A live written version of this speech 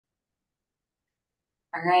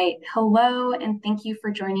All right. Hello, and thank you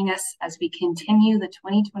for joining us as we continue the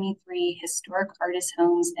 2023 Historic Artist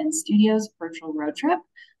Homes and Studios virtual road trip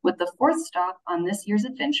with the fourth stop on this year's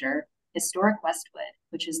adventure, Historic Westwood,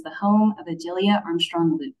 which is the home of Adelia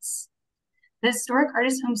Armstrong Lutz. The Historic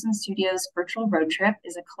Artist Homes and Studios virtual road trip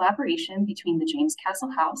is a collaboration between the James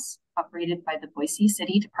Castle House, operated by the Boise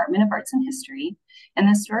City Department of Arts and History, and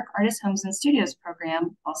the Historic Artist Homes and Studios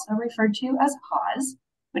program, also referred to as HAHS,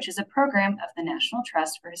 which is a program of the National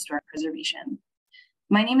Trust for Historic Preservation.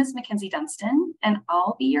 My name is Mackenzie Dunstan, and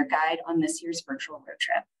I'll be your guide on this year's virtual road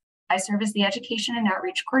trip. I serve as the Education and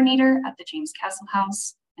Outreach Coordinator at the James Castle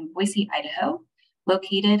House in Boise, Idaho,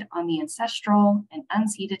 located on the ancestral and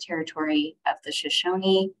unceded territory of the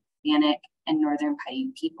Shoshone, Bannock, and Northern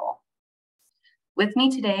Paiute people. With me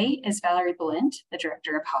today is Valerie Balint, the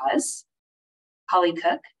Director of HAHS, Holly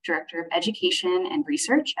Cook, Director of Education and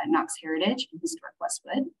Research at Knox Heritage in Historic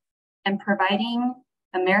Westwood, and providing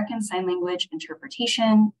American Sign Language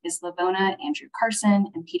interpretation is Lavona Andrew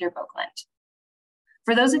Carson and Peter Boakland.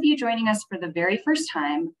 For those of you joining us for the very first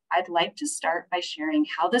time, I'd like to start by sharing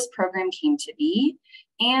how this program came to be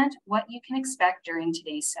and what you can expect during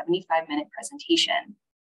today's 75-minute presentation.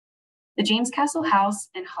 The James Castle House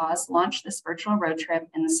and HAHS launched this virtual road trip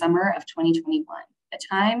in the summer of 2021. A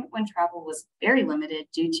time when travel was very limited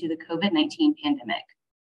due to the COVID-19 pandemic.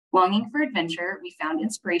 Longing for adventure, we found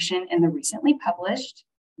inspiration in the recently published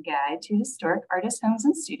Guide to Historic Artist Homes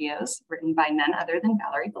and Studios, written by none other than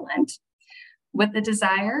Valerie Balint. With the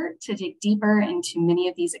desire to dig deeper into many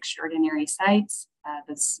of these extraordinary sites,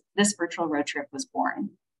 this virtual road trip was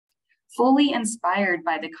born. Fully inspired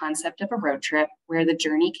by the concept of a road trip where the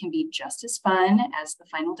journey can be just as fun as the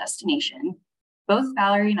final destination, both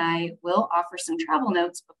Valerie and I will offer some travel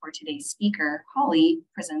notes before today's speaker, Holly,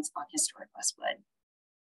 presents on Historic Westwood.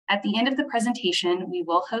 At the end of the presentation, we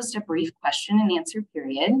will host a brief question and answer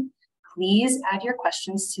period. Please add your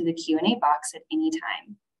questions to the Q&A box at any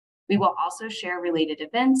time. We will also share related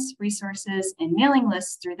events, resources, and mailing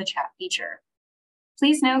lists through the chat feature.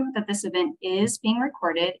 Please note that this event is being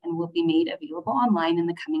recorded and will be made available online in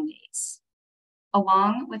the coming days.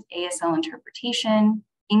 Along with ASL interpretation,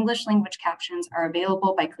 English language captions are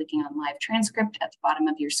available by clicking on live transcript at the bottom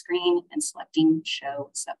of your screen and selecting show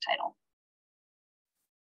subtitle.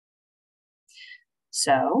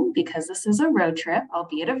 So, because this is a road trip,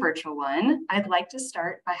 albeit a virtual one, I'd like to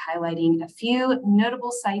start by highlighting a few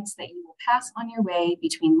notable sites that you will pass on your way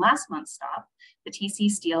between last month's stop, the T.C.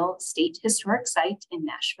 Steele State Historic Site in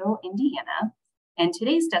Nashville, Indiana, and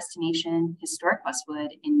today's destination, Historic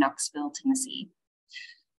Westwood in Knoxville, Tennessee.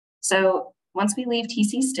 So, once we leave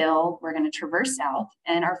T.C. Steele, we're going to traverse south,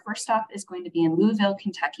 and our first stop is going to be in Louisville,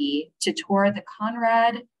 Kentucky, to tour the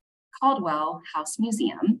Conrad Caldwell House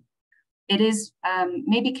Museum. It is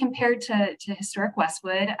maybe compared to Historic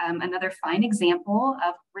Westwood, another fine example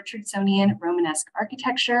of Richardsonian Romanesque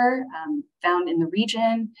architecture found in the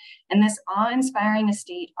region. And this awe-inspiring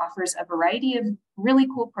estate offers a variety of really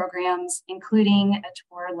cool programs, including a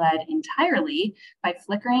tour led entirely by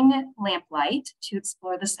flickering lamplight to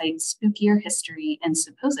explore the site's spookier history and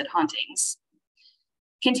supposed hauntings.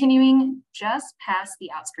 Continuing just past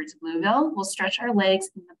the outskirts of Louisville, we'll stretch our legs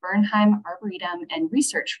in the Bernheim Arboretum and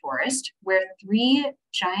Research Forest, where three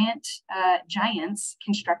giants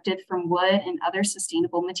constructed from wood and other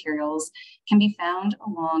sustainable materials can be found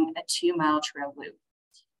along a 2-mile trail loop.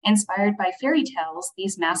 Inspired by fairy tales,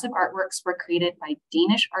 these massive artworks were created by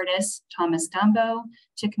Danish artist Thomas Dambo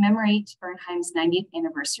to commemorate Bernheim's 90th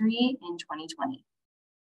anniversary in 2020.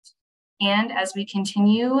 And as we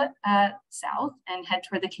continue south and head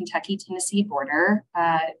toward the Kentucky-Tennessee border,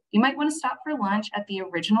 you might want to stop for lunch at the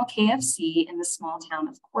original KFC in the small town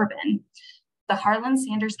of Corbin. The Harlan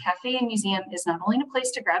Sanders Cafe and Museum is not only a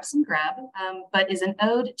place to grab some grub, but is an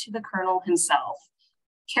ode to the Colonel himself.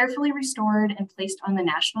 Carefully restored and placed on the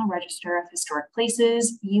National Register of Historic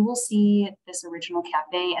Places, you will see this original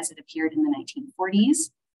cafe as it appeared in the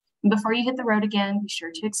 1940s. Before you hit the road again, be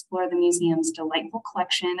sure to explore the museum's delightful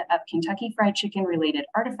collection of Kentucky Fried Chicken related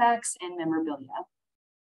artifacts and memorabilia.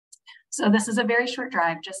 So this is a very short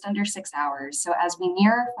drive, just under 6 hours. So as we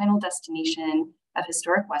near our final destination of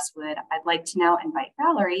Historic Westwood, I'd like to now invite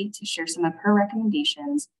Valerie to share some of her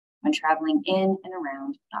recommendations when traveling in and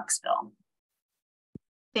around Knoxville.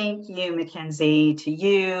 Thank you, Mackenzie, to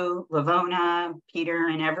you, Lavona, Peter,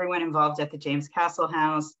 and everyone involved at the James Castle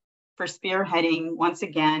House for spearheading, once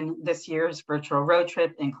again, this year's virtual road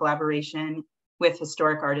trip in collaboration with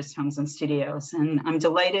Historic Artist Homes and Studios. And I'm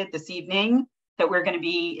delighted this evening that we're going to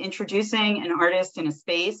be introducing an artist in a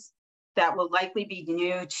space that will likely be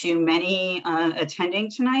new to many attending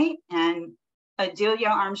tonight, and Adelia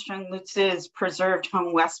Armstrong Lutz's preserved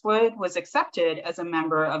home Westwood was accepted as a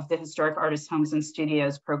member of the Historic Artists Homes and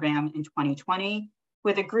Studios program in 2020,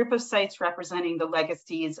 with a group of sites representing the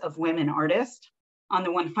legacies of women artists on the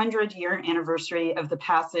 100-year anniversary of the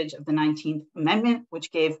passage of the 19th Amendment,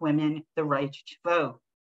 which gave women the right to vote.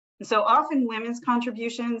 And so often women's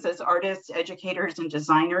contributions as artists, educators, and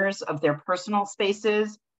designers of their personal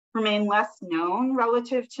spaces remain less known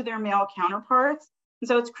relative to their male counterparts. And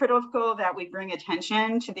so it's critical that we bring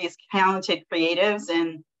attention to these talented creatives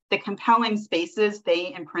and the compelling spaces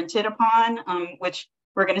they imprinted upon, which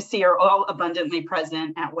we're going to see are all abundantly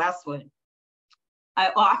present at Westwood.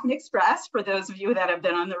 I often express, for those of you that have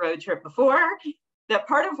been on the road trip before, that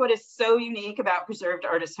part of what is so unique about preserved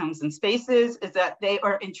artist homes and spaces is that they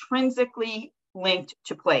are intrinsically linked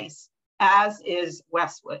to place, as is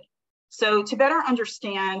Westwood. So to better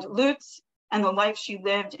understand Lutz and the life she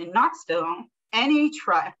lived in Knoxville, any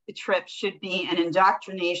trip should be an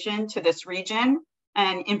indoctrination to this region,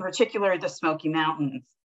 and in particular, the Smoky Mountains.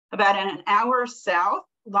 About an hour south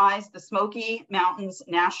lies the Smoky Mountains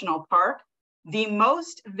National Park, the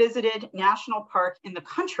most visited national park in the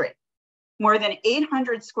country. More than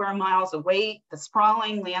 800 square miles away, the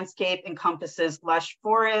sprawling landscape encompasses lush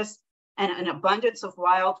forests and an abundance of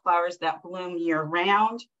wildflowers that bloom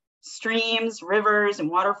year-round. Streams, rivers, and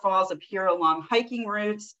waterfalls appear along hiking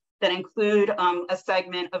routes that include a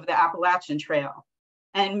segment of the Appalachian Trail.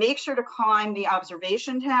 And make sure to climb the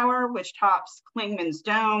observation tower, which tops Klingman's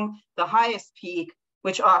Dome, the highest peak,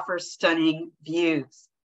 which offers stunning views.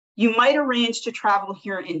 You might arrange to travel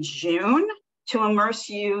here in June to immerse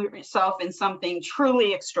yourself in something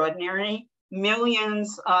truly extraordinary,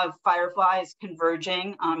 millions of fireflies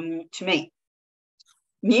converging to mate.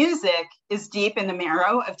 Music is deep in the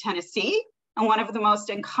marrow of Tennessee, and one of the most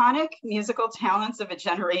iconic musical talents of a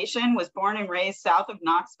generation was born and raised south of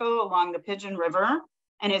Knoxville along the Pigeon River,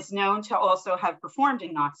 and is known to also have performed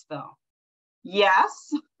in Knoxville.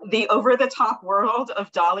 Yes, the over-the-top world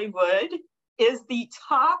of Dollywood is the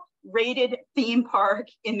top-rated theme park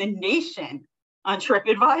in the nation on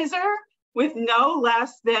TripAdvisor, with no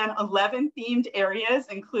less than 11 themed areas,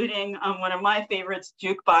 including one of my favorites,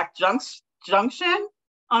 Jukebox Junction,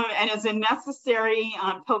 and is a necessary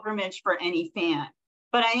pilgrimage for any fan.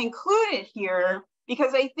 But I include it here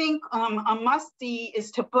because I think a must-see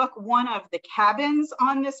is to book one of the cabins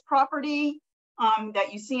on this property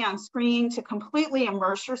that you see on screen to completely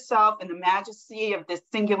immerse yourself in the majesty of this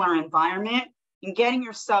singular environment and getting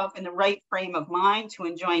yourself in the right frame of mind to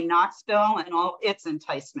enjoy Knoxville and all its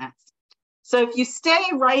enticements. So if you stay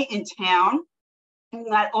right in town, and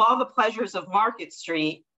let all the pleasures of Market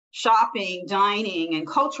Street, shopping, dining, and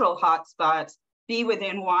cultural hotspots be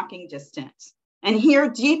within walking distance. And here,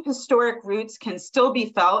 deep historic roots can still be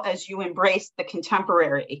felt as you embrace the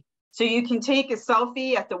contemporary. So you can take a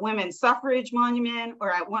selfie at the Women's Suffrage Monument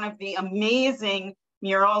or at one of the amazing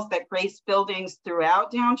murals that grace buildings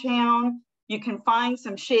throughout downtown. You can find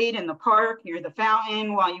some shade in the park near the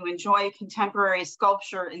fountain while you enjoy contemporary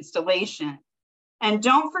sculpture installation. And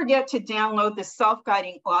don't forget to download the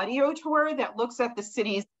self-guiding audio tour that looks at the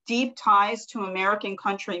city's deep ties to American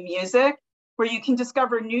country music, where you can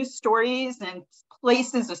discover new stories and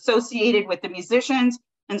places associated with the musicians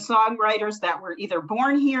and songwriters that were either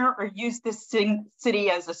born here or used this city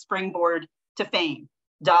as a springboard to fame.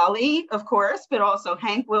 Dolly, of course, but also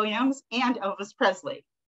Hank Williams and Elvis Presley.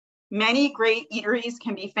 Many great eateries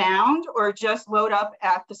can be found or just load up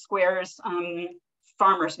at the square's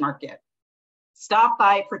farmer's market. Stop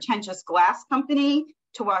by Pretentious Glass Company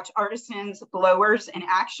to watch artisans, blowers in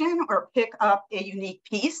action, or pick up a unique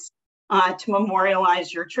piece to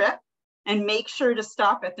memorialize your trip. And make sure to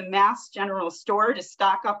stop at the Mass General Store to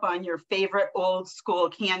stock up on your favorite old school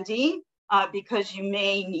candy because you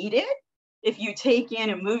may need it. If you take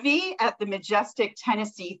in a movie at the majestic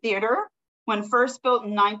Tennessee Theater, when first built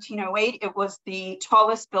in 1908, it was the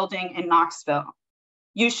tallest building in Knoxville.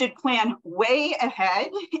 You should plan way ahead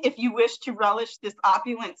if you wish to relish this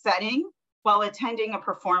opulent setting while attending a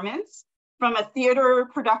performance, from a theater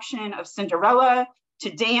production of Cinderella to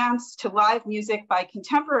dance to live music by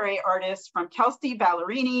contemporary artists from Kelsey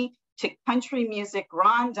Ballerini to country music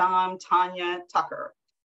grand dame Tanya Tucker.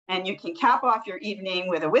 And you can cap off your evening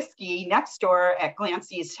with a whiskey next door at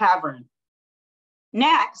Glancy's Tavern.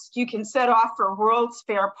 Next, you can set off for World's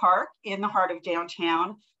Fair Park in the heart of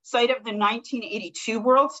downtown, site of the 1982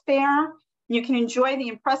 World's Fair. You can enjoy the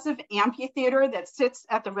impressive amphitheater that sits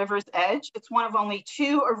at the river's edge. It's one of only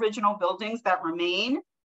 2 original buildings that remain.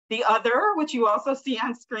 The other, which you also see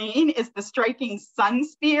on screen, is the striking Sun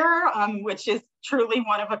Sphere, which is truly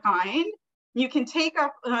one of a kind. You can take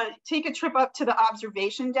a trip up to the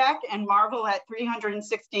observation deck and marvel at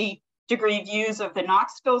 360-degree views of the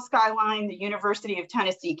Knoxville skyline, the University of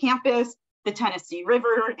Tennessee campus, the Tennessee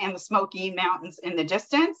River, and the Smoky Mountains in the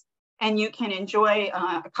distance. And you can enjoy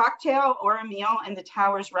a cocktail or a meal in the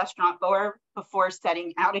tower's restaurant bar before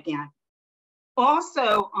setting out again.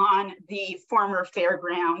 Also on the former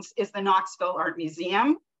fairgrounds is the Knoxville Art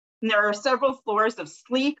Museum. And there are several floors of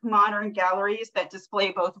sleek, modern galleries that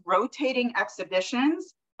display both rotating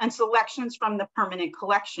exhibitions and selections from the permanent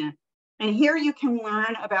collection. And here you can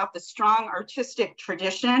learn about the strong artistic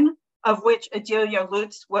tradition of which Adelia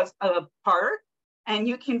Lutz was a part. And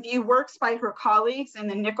you can view works by her colleagues in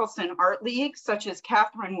the Nicholson Art League, such as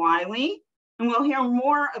Catherine Wiley. And we'll hear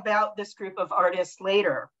more about this group of artists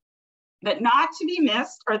later. But not to be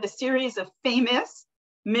missed are the series of famous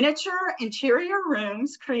miniature interior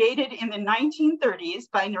rooms created in the 1930s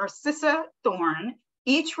by Narcissa Thorne,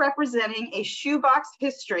 each representing a shoebox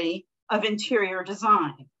history of interior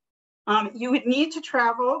design. You would need to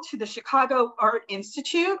travel to the Chicago Art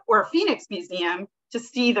Institute or Phoenix Museum to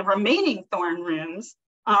see the remaining Thorne rooms,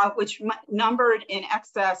 which numbered in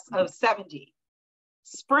excess of 70.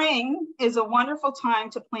 Spring is a wonderful time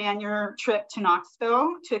to plan your trip to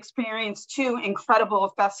Knoxville to experience two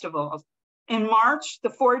incredible festivals. In March, the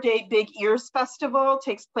 4-day Big Ears Festival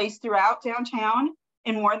takes place throughout downtown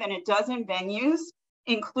in more than a dozen venues,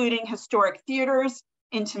 including historic theaters,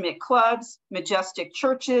 intimate clubs, majestic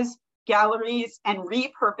churches, galleries, and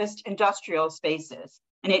repurposed industrial spaces.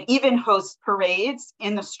 And it even hosts parades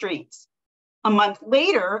in the streets. A month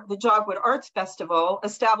later, the Dogwood Arts Festival,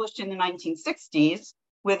 established in the 1960s,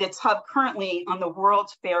 with its hub currently on the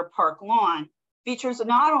World's Fair Park lawn, features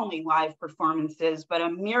not only live performances, but a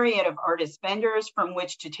myriad of artist vendors from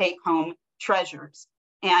which to take home treasures.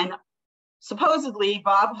 And supposedly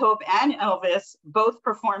Bob Hope and Elvis both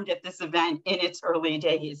performed at this event in its early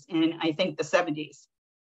days in, I think, the 70s.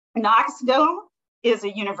 Knoxville is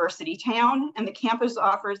a university town, and the campus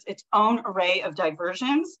offers its own array of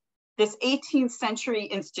diversions. This 18th century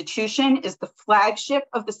institution is the flagship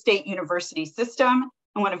of the state university system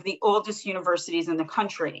and one of the oldest universities in the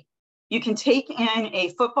country. You can take in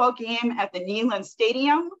a football game at the Neyland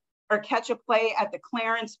Stadium or catch a play at the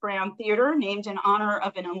Clarence Brown Theater, named in honor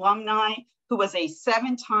of an alumni who was a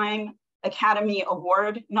 7-time Academy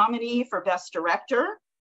Award nominee for Best Director.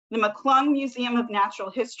 The McClung Museum of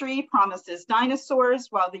Natural History promises dinosaurs,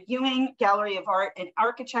 while the Ewing Gallery of Art and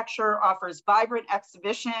Architecture offers vibrant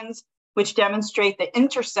exhibitions which demonstrate the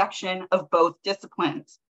intersection of both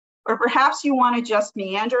disciplines. Or perhaps you want to just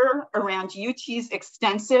meander around UT's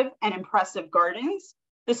extensive and impressive gardens.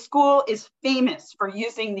 The school is famous for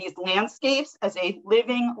using these landscapes as a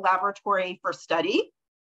living laboratory for study.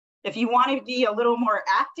 If you want to be a little more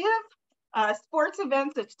active, sports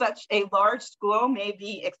events at such a large school may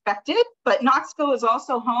be expected, but Knoxville is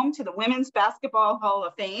also home to the Women's Basketball Hall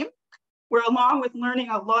of Fame, where along with learning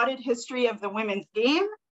a lauded history of the women's game,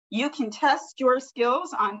 you can test your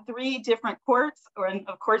skills on 3 different courts, and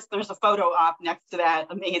of course there's a photo op next to that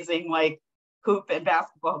amazing hoop and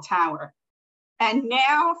basketball tower. And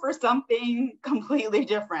now for something completely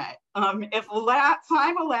different. If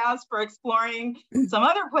time allows for exploring some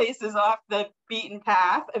other places off the beaten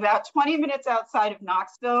path, about 20 minutes outside of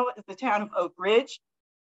Knoxville is the town of Oak Ridge,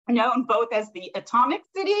 known both as the Atomic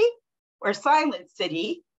City or Silent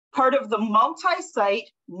City, part of the multi-site,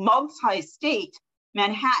 multi-state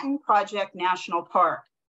Manhattan Project National Park.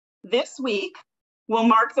 This week will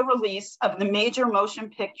mark the release of the major motion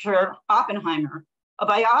picture Oppenheimer, a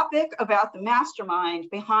biopic about the mastermind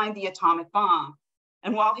behind the atomic bomb.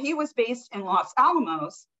 And while he was based in Los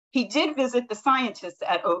Alamos, he did visit the scientists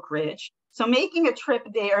at Oak Ridge, so making a trip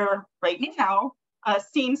there right now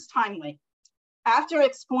seems timely. After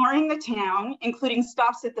exploring the town, including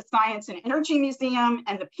stops at the Science and Energy Museum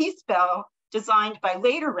and the Peace Bell, designed by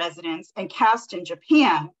later residents and cast in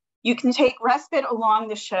Japan, you can take respite along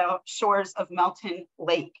the shores of Melton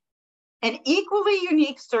Lake. An equally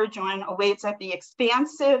unique sojourn awaits at the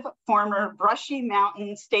expansive former Brushy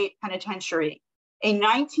Mountain State Penitentiary, a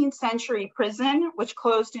 19th century prison which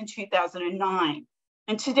closed in 2009.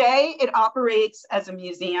 And today it operates as a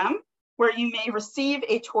museum where you may receive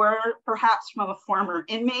a tour, perhaps from a former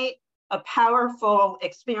inmate, a powerful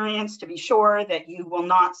experience to be sure that you will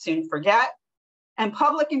not soon forget. And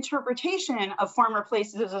public interpretation of former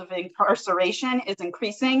places of incarceration is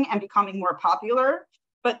increasing and becoming more popular.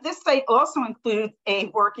 But this site also includes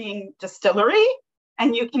a working distillery,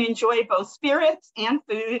 and you can enjoy both spirits and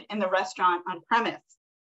food in the restaurant on premise.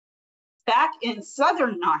 Back in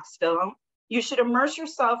southern Knoxville, You should immerse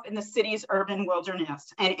yourself in the city's urban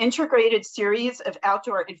wilderness, an integrated series of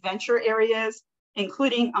outdoor adventure areas,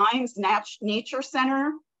 including Imes Nature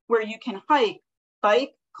Center, where you can hike,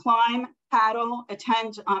 bike, climb, paddle,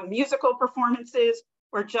 attend musical performances,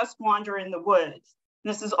 or just wander in the woods.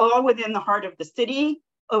 This is all within the heart of the city.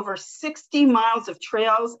 Over 60 miles of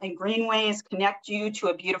trails and greenways connect you to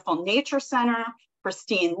a beautiful nature center,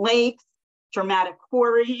 pristine lakes, dramatic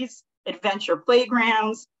quarries, adventure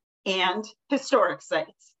playgrounds, and historic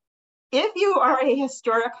sites. If you are a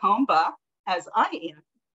historic home buff, as I am,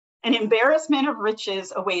 an embarrassment of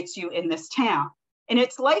riches awaits you in this town. And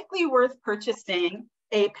it's likely worth purchasing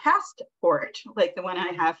a passport, like the one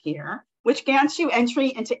I have here, which grants you entry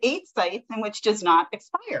into 8 sites and which does not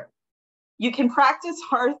expire. You can practice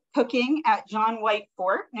hearth cooking at John White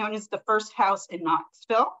Fort, known as the first house in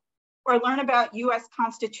Knoxville, or learn about US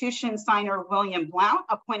Constitution signer William Blount,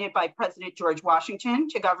 appointed by President George Washington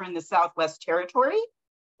to govern the Southwest Territory,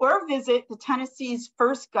 or visit the Tennessee's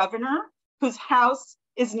first governor, whose house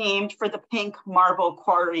is named for the pink marble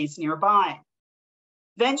quarries nearby.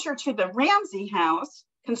 Venture to the Ramsey House,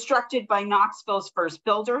 constructed by Knoxville's first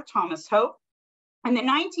builder, Thomas Hope, and the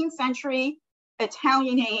 19th century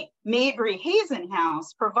Italianate Mabry Hazen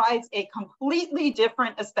House provides a completely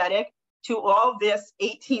different aesthetic to all this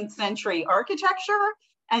 18th century architecture,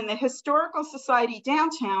 and the Historical Society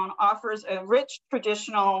downtown offers a rich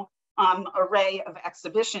traditional array of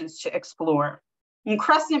exhibitions to explore. In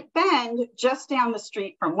Crescent Bend, just down the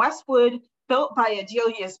street from Westwood, built by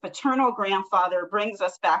Adelia's paternal grandfather, brings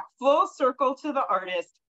us back full circle to the artist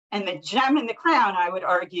and the gem in the crown, I would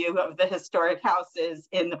argue, of the historic houses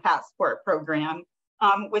in the Passport program,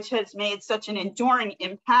 which has made such an enduring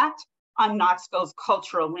impact on Knoxville's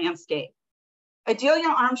cultural landscape. Adelia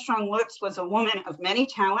Armstrong Lutz was a woman of many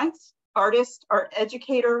talents, artist, art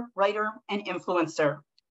educator, writer, and influencer.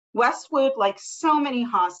 Westwood, like so many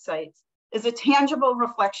HAHS sites, is a tangible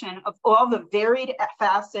reflection of all the varied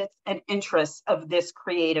facets and interests of this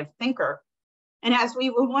creative thinker. And as we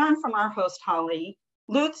will learn from our host, Holly,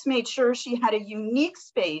 Lutz made sure she had a unique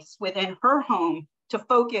space within her home to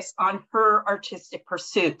focus on her artistic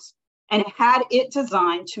pursuits and had it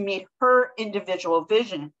designed to meet her individual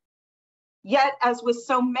vision. Yet, as with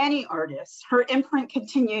so many artists, her imprint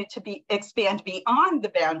continued to expand beyond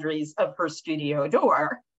the boundaries of her studio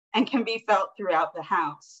door and can be felt throughout the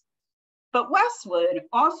house. But Westwood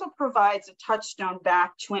also provides a touchstone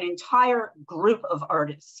back to an entire group of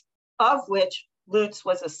artists, of which Lutz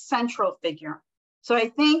was a central figure. So I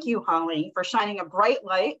thank you, Holly, for shining a bright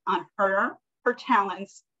light on her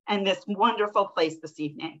talents, and this wonderful place this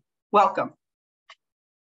evening. Welcome.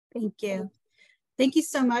 Thank you. Thank you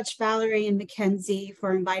so much, Valerie and Mackenzie,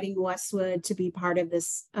 for inviting Westwood to be part of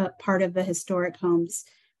this, part of the Historic Homes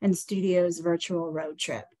and Studios virtual road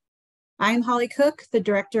trip. I am Holly Cook, the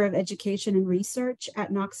Director of Education and Research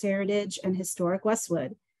at Knox Heritage and Historic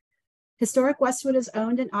Westwood. Historic Westwood is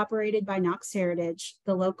owned and operated by Knox Heritage,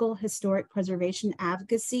 the local historic preservation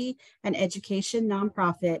advocacy and education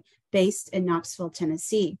nonprofit based in Knoxville,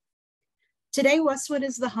 Tennessee. Today, Westwood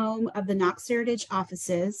is the home of the Knox Heritage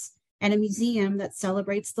offices and a museum that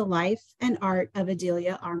celebrates the life and art of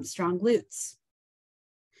Adelia Armstrong Lutz.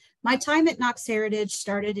 My time at Knox Heritage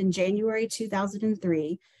started in January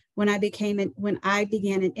 2003 when I began an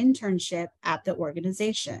internship at the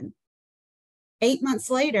organization. 8 months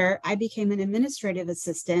later, I became an administrative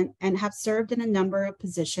assistant and have served in a number of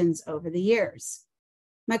positions over the years.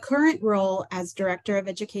 My current role as Director of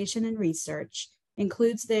Education and Research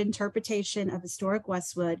includes the interpretation of Historic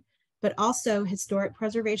Westwood, but also historic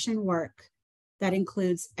preservation work that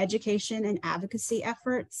includes education and advocacy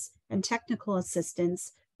efforts and technical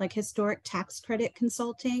assistance like historic tax credit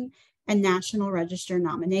consulting and National Register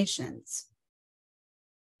nominations.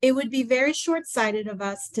 It would be very short-sighted of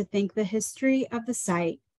us to think the history of the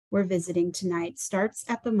site we're visiting tonight starts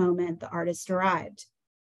at the moment the artist arrived.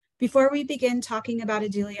 Before we begin talking about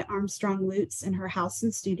Adelia Armstrong Lutz and her house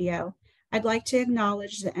and studio, I'd like to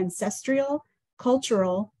acknowledge the ancestral,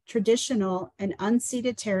 cultural, traditional, and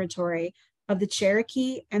unceded territory of the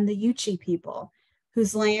Cherokee and the Yuchi people,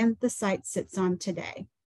 whose land the site sits on today.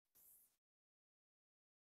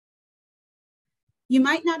 You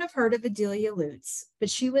might not have heard of Adelia Lutz, but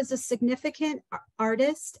she was a significant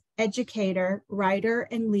artist, educator, writer,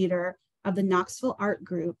 and leader of the Knoxville art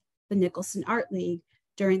group, the Nicholson Art League,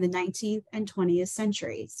 during the 19th and 20th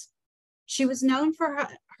centuries. She was known for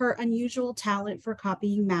her unusual talent for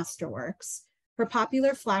copying masterworks, her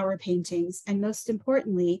popular flower paintings, and most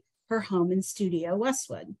importantly, her home and studio,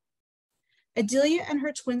 Westwood. Adelia and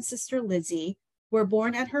her twin sister, Lizzie, were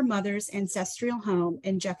born at her mother's ancestral home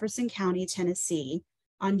in Jefferson County, Tennessee,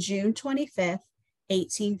 on June 25th,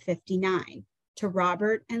 1859, to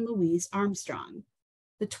Robert and Louise Armstrong.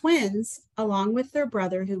 The twins, along with their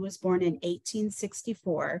brother who was born in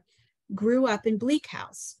 1864, grew up in Bleak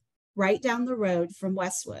House, right down the road from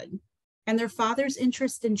Westwood, and their father's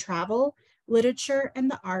interest in travel, literature, and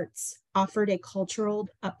the arts offered a cultural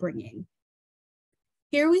upbringing.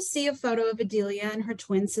 Here we see a photo of Adelia and her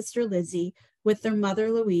twin sister Lizzie with their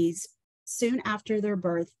mother Louise soon after their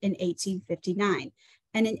birth in 1859,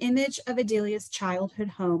 and an image of Adelia's childhood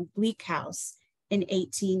home, Bleak House, in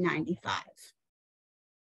 1895.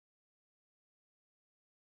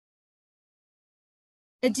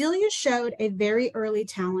 Adelia showed a very early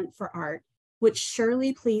talent for art, which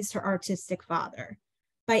surely pleased her artistic father.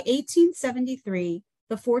 By 1873,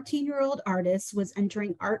 the 14-year-old artist was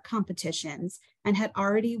entering art competitions and had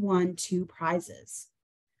already won 2 prizes.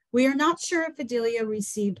 We are not sure if Adelia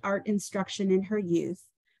received art instruction in her youth,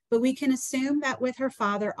 but we can assume that with her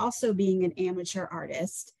father also being an amateur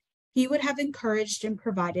artist, he would have encouraged and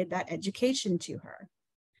provided that education to her,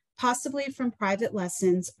 possibly from private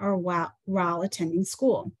lessons or while attending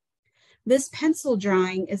school. This pencil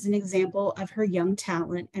drawing is an example of her young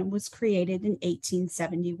talent and was created in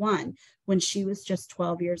 1871 when she was just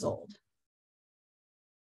 12 years old.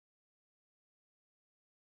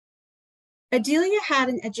 Adelia had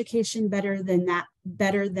an education better than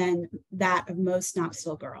that of most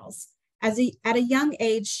Knoxville girls. At a young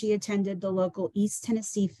age, she attended the local East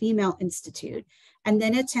Tennessee Female Institute and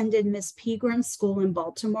then attended Miss Pegram's School in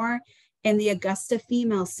Baltimore and the Augusta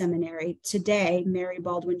Female Seminary, today Mary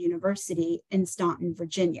Baldwin University in Staunton,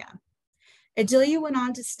 Virginia. Adelia went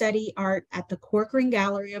on to study art at the Corcoran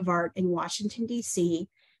Gallery of Art in Washington, D.C.,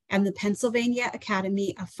 and the Pennsylvania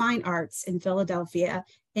Academy of Fine Arts in Philadelphia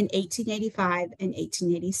in 1885 and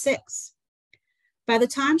 1886. By the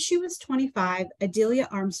time she was 25, Adelia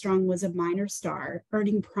Armstrong was a minor star,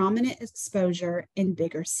 earning prominent exposure in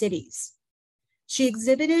bigger cities. She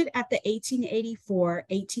exhibited at the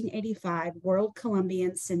 1884-1885 World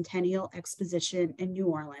Columbian Centennial Exposition in New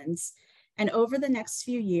Orleans, and over the next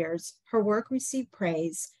few years, her work received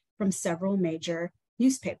praise from several major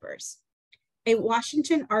newspapers. A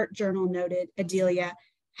Washington art journal noted Adelia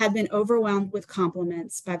had been overwhelmed with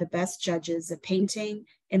compliments by the best judges of painting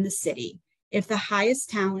in the city. If the highest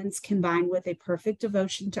talents combined with a perfect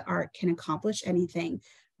devotion to art can accomplish anything,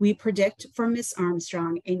 we predict for Miss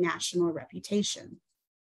Armstrong a national reputation.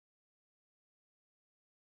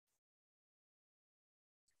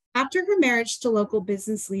 After her marriage to local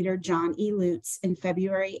business leader John E. Lutz in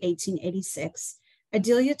February 1886,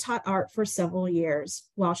 Adelia taught art for several years,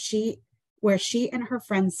 where she and her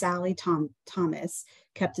friend Sally Thomas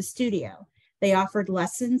kept a studio. They offered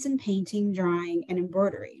lessons in painting, drawing, and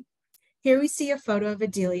embroidery. Here we see a photo of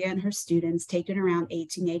Adelia and her students taken around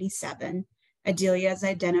 1887. Adelia is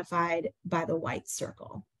identified by the white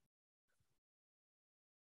circle.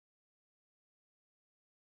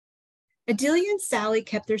 Adelia and Sally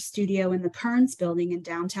kept their studio in the Kearns Building in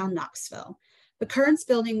downtown Knoxville. The Kearns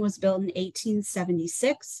Building was built in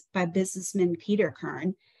 1876 by businessman Peter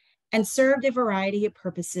Kern and served a variety of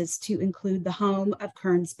purposes to include the home of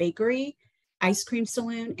Kern's Bakery, ice cream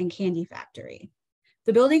saloon, and candy factory.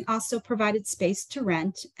 The building also provided space to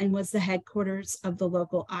rent and was the headquarters of the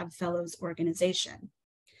local Odd Fellows organization.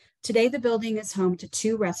 Today, the building is home to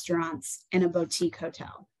 2 restaurants and a boutique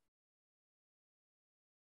hotel.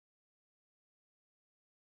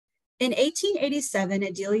 In 1887,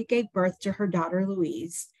 Adelia gave birth to her daughter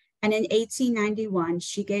Louise, and in 1891,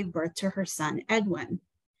 she gave birth to her son Edwin.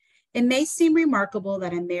 It may seem remarkable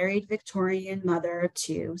that a married Victorian mother of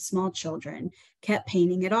 2 small children kept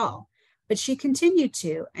painting at all, but she continued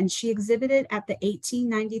to, and she exhibited at the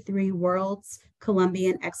 1893 World's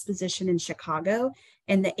Columbian Exposition in Chicago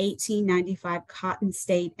and the 1895 Cotton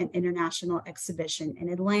State and International Exhibition in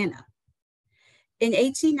Atlanta. In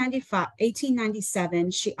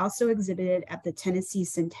 1897, she also exhibited at the Tennessee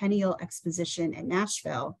Centennial Exposition in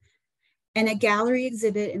Nashville, and a gallery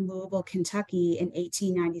exhibit in Louisville, Kentucky in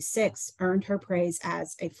 1896 earned her praise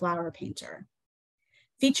as a flower painter.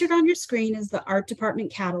 Featured on your screen is the art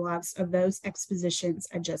department catalogs of those expositions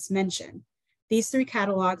I just mentioned. These 3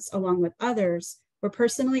 catalogs, along with others, were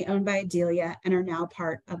personally owned by Adelia and are now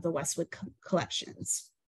part of the Westwood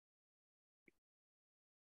collections.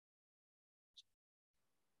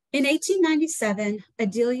 In 1897,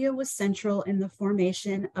 Adelia was central in the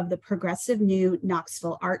formation of the progressive new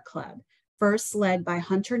Knoxville Art Club, first led by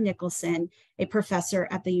Hunter Nicholson, a professor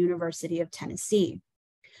at the University of Tennessee.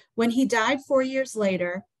 When he died 4 years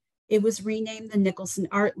later, it was renamed the Nicholson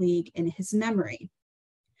Art League in his memory.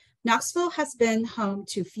 Knoxville has been home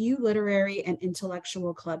to few literary and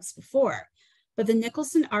intellectual clubs before. but the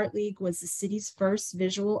Nicholson Art League was the city's first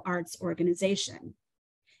visual arts organization.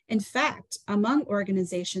 In fact, among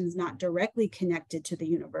organizations not directly connected to the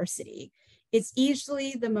university, it's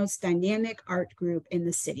easily the most dynamic art group in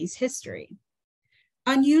the city's history.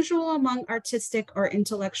 Unusual among artistic or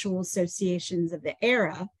intellectual associations of the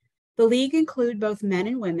era, the League include both men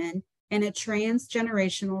and women and a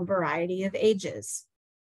trans-generational variety of ages.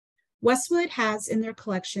 Westwood has in their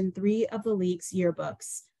collection 3 of the League's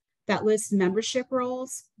yearbooks that list membership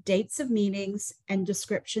roles, dates of meetings, and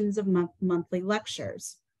descriptions of monthly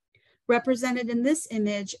lectures. Represented in this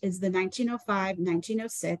image is the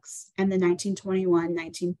 1905-1906 and the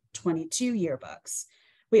 1921-1922 yearbooks.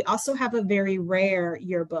 We also have a very rare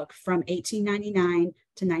yearbook from 1899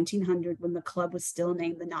 to 1900 when the club was still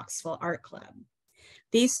named the Knoxville Art Club.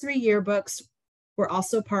 These 3 yearbooks were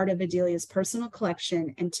also part of Adelia's personal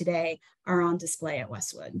collection and today are on display at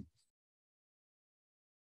Westwood.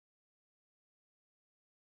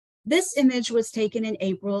 This image was taken in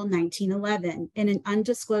April 1911 in an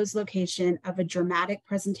undisclosed location of a dramatic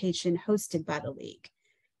presentation hosted by the League.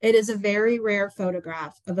 It is a very rare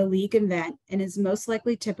photograph of a League event and is most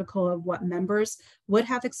likely typical of what members would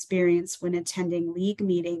have experienced when attending League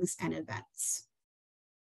meetings and events.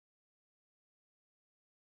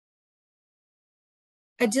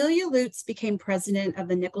 Adelia Lutz became president of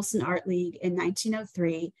the Nicholson Art League in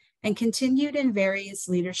 1903 and continued in various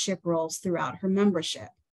leadership roles throughout her membership.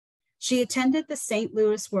 She attended the St.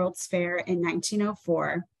 Louis World's Fair in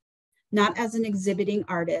 1904, not as an exhibiting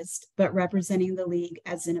artist, but representing the League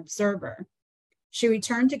as an observer. She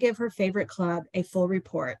returned to give her favorite club a full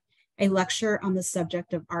report, a lecture on the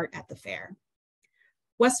subject of art at the fair.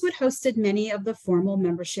 Westwood hosted many of the formal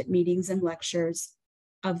membership meetings and lectures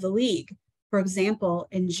of the League. For example,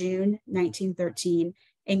 in June 1913,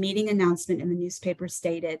 a meeting announcement in the newspaper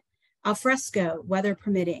stated, "Al fresco, weather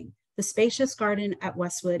permitting. The spacious garden at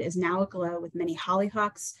Westwood is now aglow with many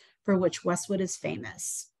hollyhocks, for which Westwood is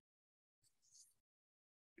famous."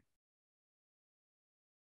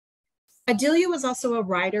 Adelia was also a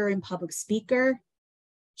writer and public speaker.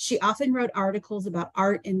 She often wrote articles about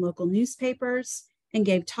art in local newspapers and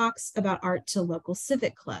gave talks about art to local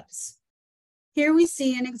civic clubs. Here we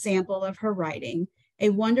see an example of her writing, a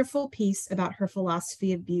wonderful piece about her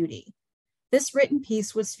philosophy of beauty. This written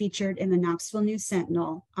piece was featured in the Knoxville News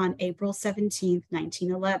Sentinel on April 17,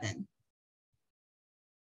 1911.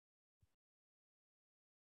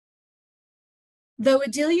 Though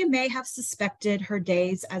Adelia may have suspected her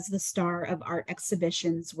days as the star of art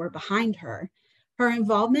exhibitions were behind her, her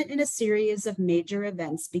involvement in a series of major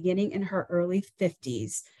events beginning in her early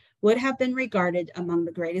 50s would have been regarded among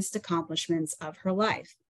the greatest accomplishments of her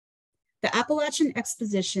life. The Appalachian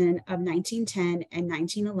Exposition of 1910 and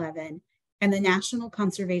 1911 and the National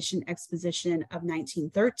Conservation Exposition of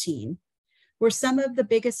 1913 were some of the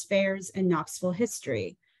biggest fairs in Knoxville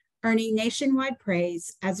history, earning nationwide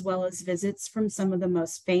praise as well as visits from some of the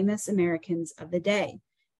most famous Americans of the day,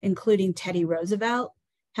 including Teddy Roosevelt,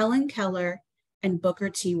 Helen Keller, and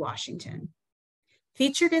Booker T. Washington.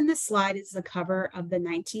 Featured in this slide is the cover of the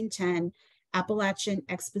 1910 Appalachian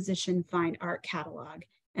Exposition Fine Art Catalog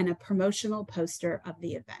and a promotional poster of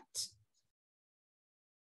the event.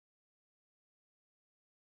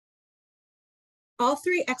 All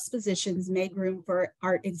 3 expositions made room for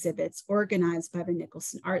art exhibits organized by the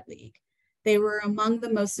Nicholson Art League. They were among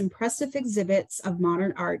the most impressive exhibits of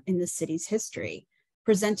modern art in the city's history,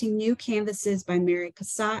 presenting new canvases by Mary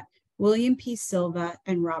Cassatt, William P. Silva,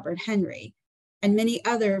 and Robert Henry, and many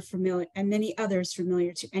others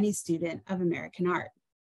familiar to any student of American art.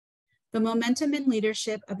 The momentum and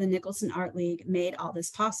leadership of the Nicholson Art League made all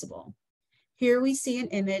this possible. Here we see an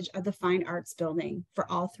image of the Fine Arts Building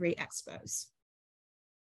for all 3 expos.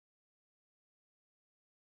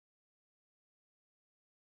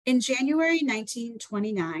 In January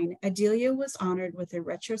 1929, Adelia was honored with a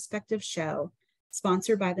retrospective show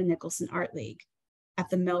sponsored by the Nicholson Art League at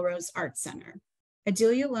the Melrose Art Center.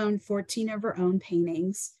 Adelia loaned 14 of her own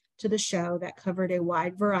paintings to the show that covered a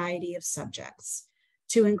wide variety of subjects,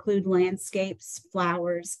 to include landscapes,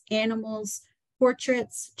 flowers, animals,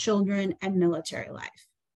 portraits, children, and military life.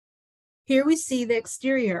 Here we see the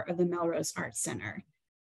exterior of the Melrose Art Center.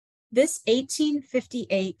 This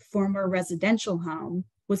 1858 former residential home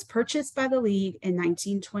was purchased by the League in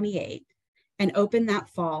 1928 and opened that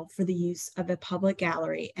fall for the use of a public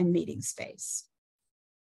gallery and meeting space.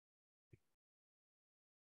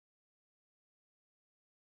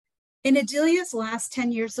 In Adelia's last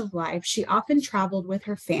 10 years of life, she often traveled with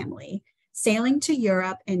her family, sailing to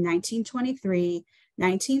Europe in 1923,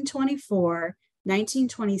 1924,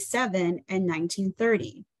 1927, and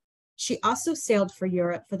 1930. She also sailed for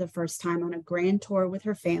Europe for the first time on a grand tour with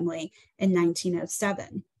her family in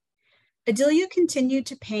 1907. Adelia continued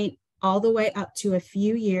to paint all the way up to a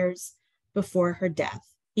few years before her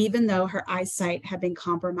death, even though her eyesight had been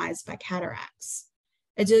compromised by cataracts.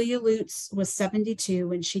 Adelia Lutz was 72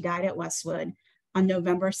 when she died at Westwood on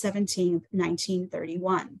November 17,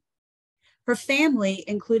 1931. Her family,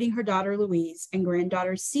 including her daughter Louise and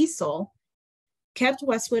granddaughter Cecil, kept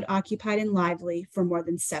Westwood occupied and lively for more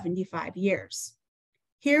than 75 years.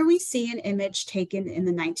 Here we see an image taken in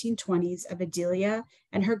the 1920s of Adelia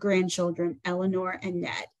and her grandchildren, Eleanor and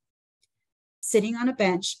Ned, sitting on a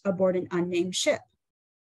bench aboard an unnamed ship.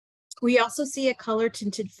 We also see a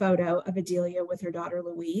color-tinted photo of Adelia with her daughter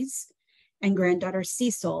Louise and granddaughter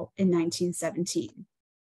Cecil in 1917.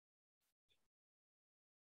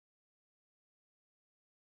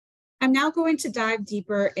 I'm now going to dive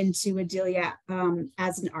deeper into Adelia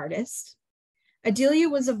as an artist. Adelia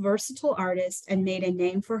was a versatile artist and made a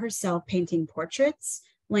name for herself painting portraits,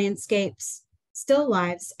 landscapes, still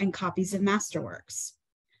lifes, and copies of masterworks.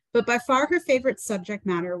 But by far her favorite subject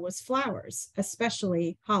matter was flowers,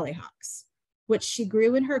 especially hollyhocks, which she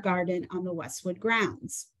grew in her garden on the Westwood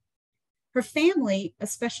grounds. Her family,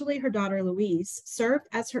 especially her daughter Louise, served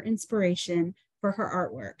as her inspiration for her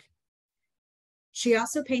artwork. She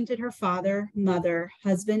also painted her father, mother,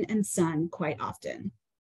 husband, and son quite often.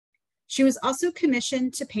 She was also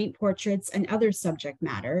commissioned to paint portraits and other subject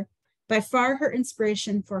matter. By far, her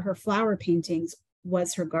inspiration for her flower paintings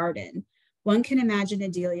was her garden. One can imagine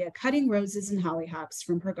Adelia cutting roses and hollyhocks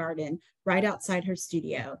from her garden right outside her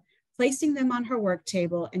studio, placing them on her work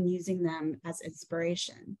table and using them as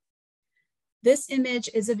inspiration. This image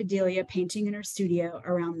is of Adelia painting in her studio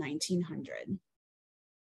around 1900.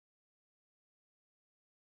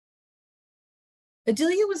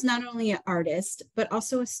 Adelia was not only an artist, but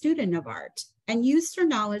also a student of art, and used her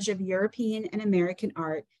knowledge of European and American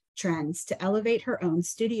art trends to elevate her own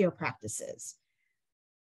studio practices.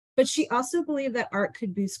 But she also believed that art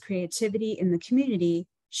could boost creativity in the community.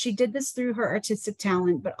 She did this through her artistic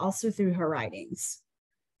talent, but also through her writings.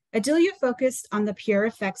 Adelia focused on the pure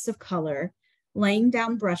effects of color, laying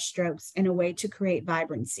down brushstrokes in a way to create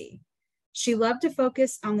vibrancy. She loved to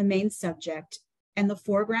focus on the main subject and the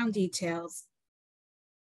foreground details.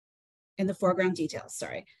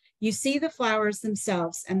 You see the flowers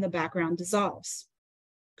themselves and the background dissolves,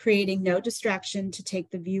 creating no distraction to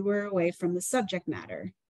take the viewer away from the subject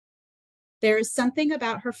matter. There is something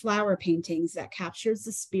about her flower paintings that captures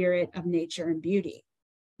the spirit of nature and beauty,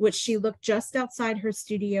 which she looked just outside her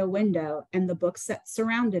studio window and the books that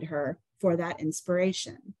surrounded her for that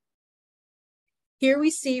inspiration. Here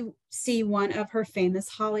we see one of her famous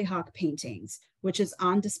hollyhock paintings, which is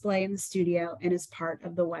on display in the studio and is part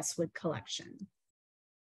of the Westwood collection.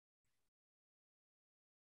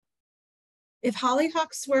 If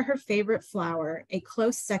hollyhocks were her favorite flower, a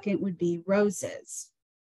close second would be roses.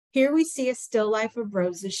 Here we see a still life of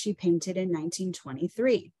roses she painted in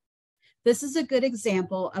 1923. This is a good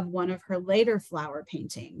example of one of her later flower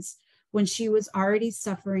paintings, when she was already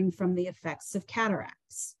suffering from the effects of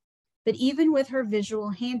cataracts. But even with her visual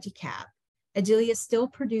handicap, Adelia still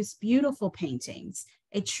produced beautiful paintings,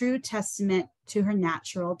 a true testament to her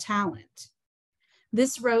natural talent.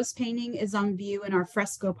 This rose painting is on view in our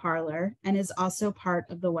fresco parlor and is also part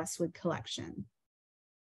of the Westwood collection.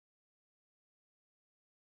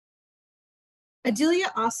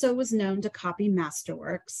 Adelia also was known to copy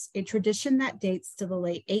masterworks, a tradition that dates to the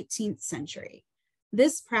late 18th century.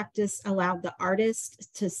 This practice allowed the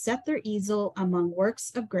artist to set their easel among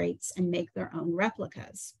works of greats and make their own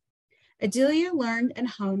replicas. Adelia learned and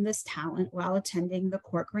honed this talent while attending the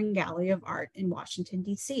Corcoran Gallery of Art in Washington,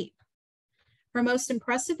 D.C. Her most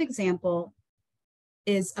impressive example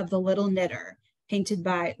is of The Little Knitter, painted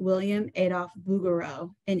by William Adolphe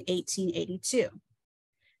Bouguereau in 1882.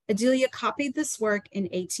 Adelia copied this work in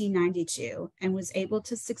 1892 and was able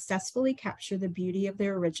to successfully capture the beauty of the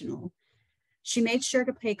original. She made sure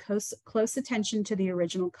to pay close attention to the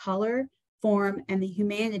original color, form, and the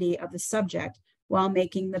humanity of the subject while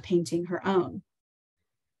making the painting her own.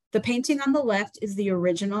 The painting on the left is the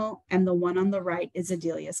original, and the one on the right is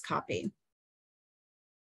Adelia's copy.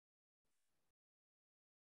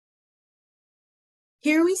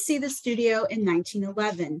 Here we see the studio in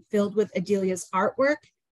 1911, filled with Adelia's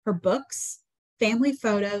artwork, her books, family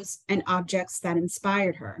photos, and objects that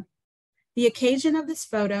inspired her. The occasion of this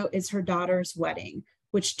photo is her daughter's wedding,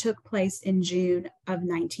 which took place in June of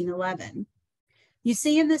 1911. You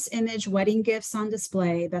see in this image wedding gifts on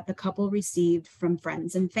display that the couple received from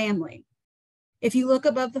friends and family. If you look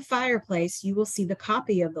above the fireplace, you will see the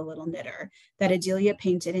copy of The Little Knitter that Adelia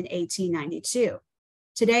painted in 1892.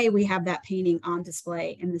 Today, we have that painting on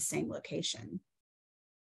display in the same location.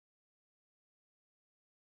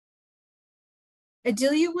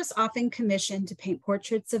 Adelia was often commissioned to paint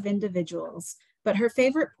portraits of individuals, but her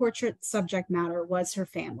favorite portrait subject matter was her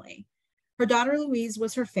family. Her daughter Louise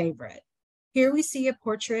was her favorite. Here we see a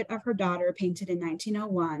portrait of her daughter painted in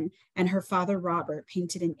 1901 and her father Robert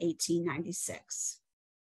painted in 1896.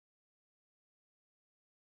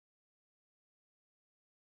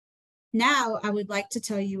 Now I would like to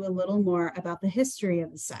tell you a little more about the history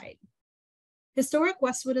of the site. Historic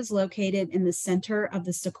Westwood is located in the center of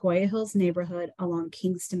the Sequoia Hills neighborhood along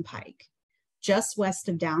Kingston Pike, just west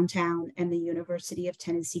of downtown and the University of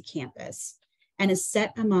Tennessee campus, and is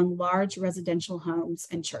set among large residential homes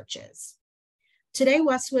and churches. Today,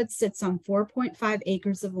 Westwood sits on 4.5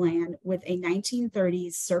 acres of land with a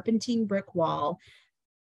 1930s serpentine brick wall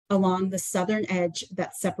along the southern edge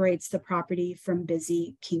that separates the property from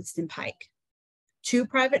busy Kingston Pike. 2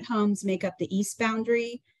 private homes make up the east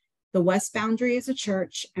boundary. The west boundary is a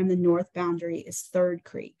church, and the north boundary is Third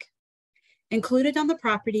Creek. Included on the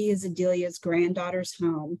property is Adelia's granddaughter's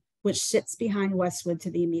home, which sits behind Westwood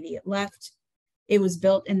to the immediate left. It was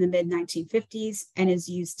built in the mid-1950s and is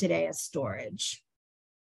used today as storage.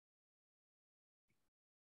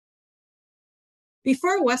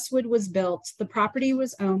 Before Westwood was built, the property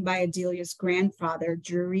was owned by Adelia's grandfather,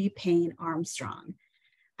 Drury Payne Armstrong.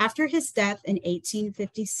 After his death in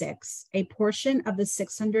 1856, a portion of the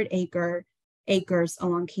 600 acres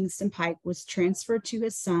along Kingston Pike was transferred to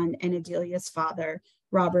his son and Adelia's father,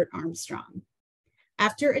 Robert Armstrong.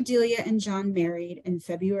 After Adelia and John married in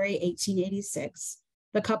February 1886,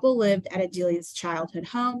 the couple lived at Adelia's childhood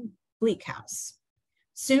home, Bleak House.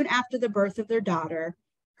 Soon after the birth of their daughter,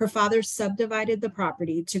 her father subdivided the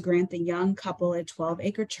property to grant the young couple a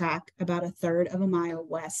 12-acre tract about 1/3 of a mile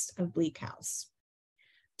west of Bleak House.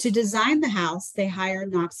 To design the house, they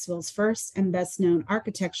hired Knoxville's first and best-known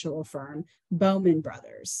architectural firm, Bowman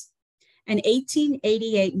Brothers. An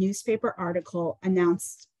 1888 newspaper article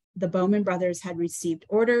announced the Bowman Brothers had received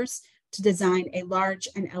orders to design a large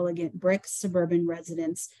and elegant brick suburban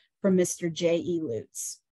residence for Mr. J.E.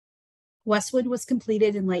 Lutz. Westwood was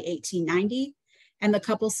completed in late 1890, and the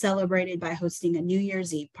couple celebrated by hosting a New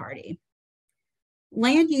Year's Eve party.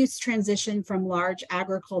 Land use transitioned from large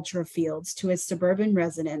agricultural fields to a suburban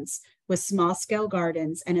residence with small-scale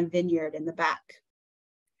gardens and a vineyard in the back.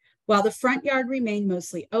 While the front yard remained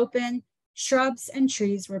mostly open, shrubs and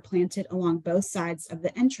trees were planted along both sides of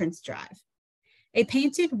the entrance drive. A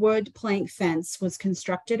painted wood plank fence was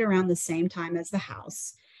constructed around the same time as the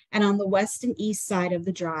house, and on the west and east side of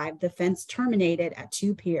the drive, the fence terminated at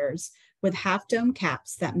 2 piers with half-dome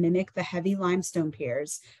caps that mimic the heavy limestone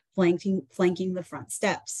piers flanking the front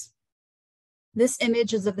steps. This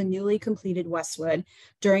image is of the newly completed Westwood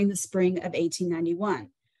during the spring of 1891.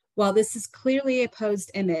 While this is clearly a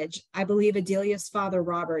posed image, I believe Adelia's father,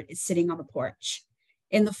 Robert, is sitting on the porch.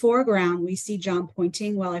 In the foreground, we see John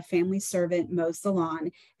pointing while a family servant mows the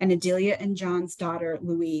lawn, and Adelia and John's daughter,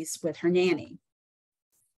 Louise, with her nanny.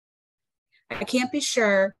 I can't be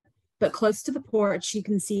sure, but close to the porch, you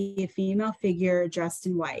can see a female figure dressed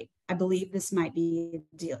in white. I believe this might be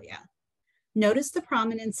Adelia. Notice the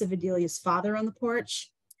prominence of Adelia's father on the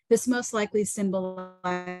porch. This most likely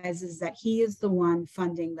symbolizes that he is the one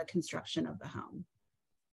funding the construction of the home.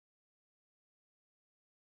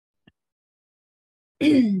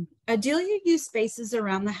 Adelia used spaces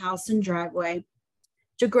around the house and driveway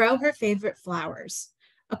to grow her favorite flowers.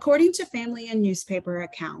 According to family and newspaper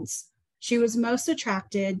accounts, she was most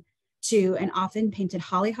attracted to and often painted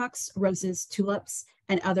hollyhocks, roses, tulips,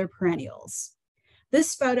 and other perennials.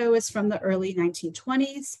 This photo is from the early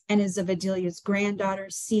 1920s and is of Adelia's granddaughter,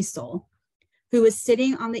 Cecil, who is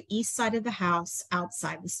sitting on the east side of the house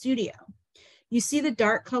outside the studio. You see the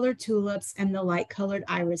dark colored tulips and the light colored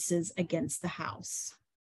irises against the house.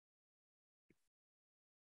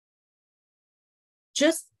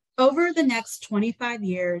 Just over the next 25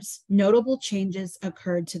 years, notable changes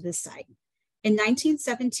occurred to the site. In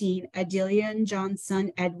 1917, Adelia and John's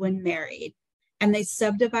son Edwin married, and they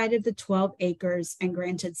subdivided the 12 acres and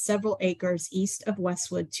granted several acres east of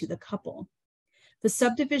Westwood to the couple. The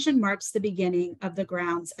subdivision marks the beginning of the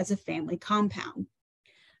grounds as a family compound.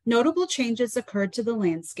 Notable changes occurred to the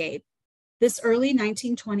landscape. This early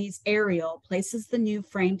 1920s aerial places the new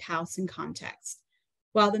framed house in context.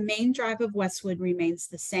 While the main drive of Westwood remains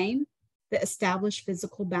the same, the established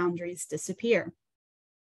physical boundaries disappear.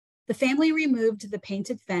 The family removed the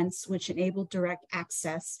painted fence, which enabled direct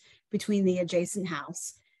access between the adjacent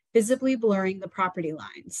house, visibly blurring the property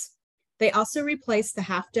lines. They also replaced the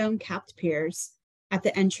half-dome capped piers at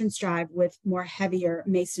the entrance drive with more heavier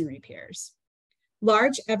masonry piers.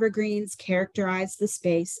 Large evergreens characterize the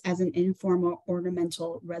space as an informal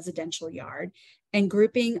ornamental residential yard, and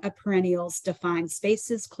grouping of perennials define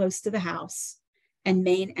spaces close to the house and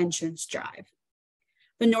main entrance drive.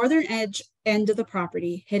 The northern end of the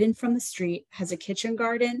property, hidden from the street, has a kitchen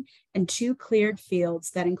garden and 2 cleared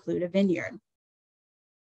fields that include a vineyard.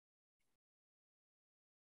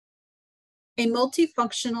 A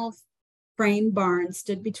multifunctional frame barn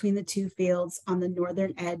stood between the 2 fields on the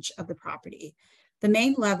northern edge of the property. The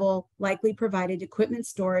main level likely provided equipment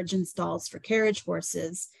storage and stalls for carriage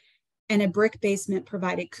horses, and a brick basement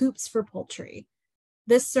provided coops for poultry.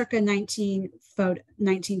 This circa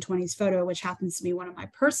 1920s photo, which happens to be one of my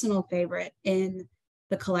personal favorite in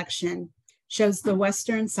the collection, shows the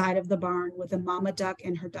western side of the barn with a mama duck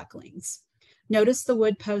and her ducklings. Notice the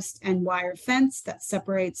wood post and wire fence that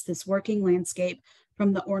separates this working landscape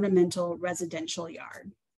from the ornamental residential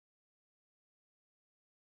yard.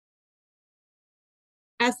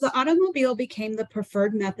 As the automobile became the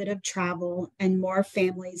preferred method of travel and more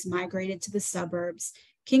families migrated to the suburbs,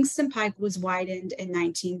 Kingston Pike was widened in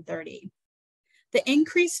 1930. The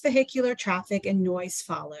increased vehicular traffic and noise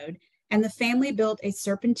followed, and the family built a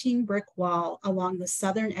serpentine brick wall along the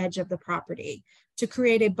southern edge of the property to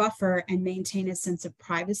create a buffer and maintain a sense of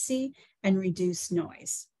privacy and reduce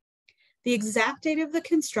noise. The exact date of the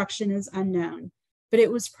construction is unknown, but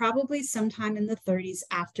it was probably sometime in the 30s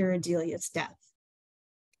after Adelia's death.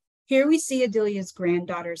 Here we see Adelia's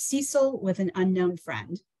granddaughter Cecil with an unknown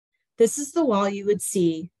friend. This is the wall you would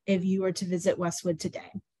see if you were to visit Westwood today.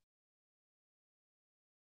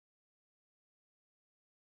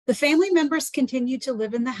 The family members continued to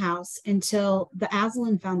live in the house until the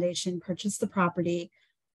Aslan Foundation purchased the property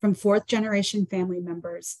from 4th generation family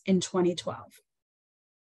members in 2012.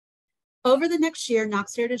 Over the next year,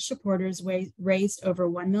 Knox Heritage supporters raised over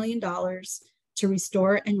 $1 million to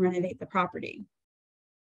restore and renovate the property.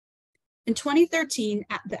 In 2013,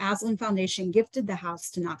 the Aslan Foundation gifted the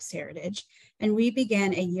house to Knox Heritage, and we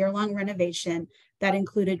began a year-long renovation that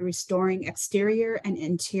included restoring exterior and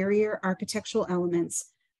interior architectural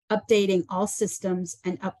elements, updating all systems,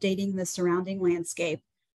 and updating the surrounding landscape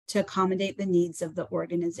to accommodate the needs of the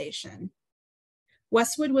organization.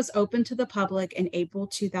 Westwood was open to the public in April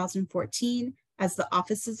 2014 as the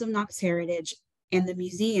Offices of Knox Heritage and the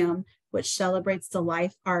museum, which celebrates the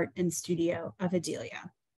life, art, and studio of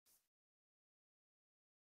Adelia.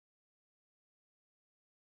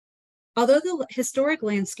 Although the historic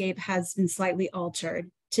landscape has been slightly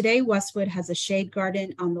altered, today Westwood has a shade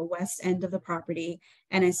garden on the west end of the property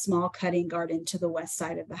and a small cutting garden to the west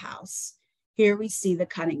side of the house. Here we see the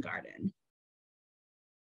cutting garden.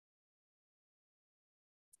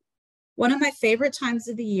 One of my favorite times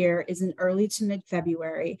of the year is in early to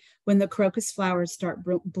mid-February when the crocus flowers start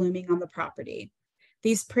blooming on the property.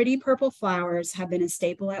 These pretty purple flowers have been a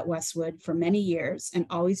staple at Westwood for many years and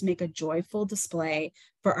always make a joyful display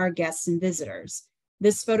for our guests and visitors.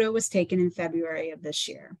 This photo was taken in February of this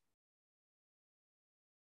year.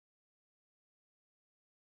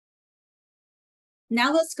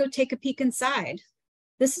 Now let's go take a peek inside.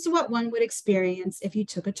 This is what one would experience if you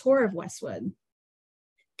took a tour of Westwood.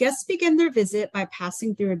 Guests begin their visit by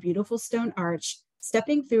passing through a beautiful stone arch,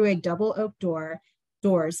 stepping through a double oak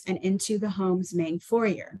doors and into the home's main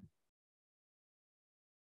foyer.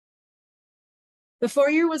 The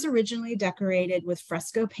foyer was originally decorated with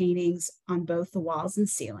fresco paintings on both the walls and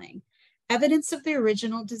ceiling. Evidence of the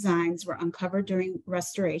original designs were uncovered during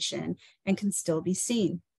restoration and can still be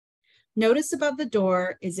seen. Notice above the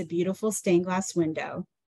door is a beautiful stained glass window.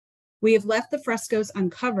 We have left the frescoes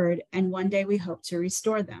uncovered, and one day we hope to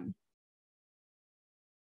restore them.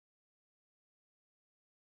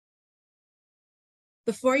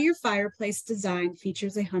 The foyer fireplace design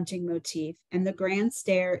features a hunting motif, and the grand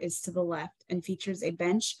stair is to the left and features a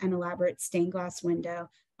bench and elaborate stained glass window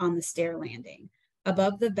on the stair landing.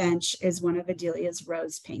 Above the bench is one of Adelia's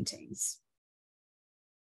rose paintings.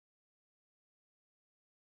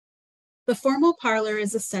 The formal parlor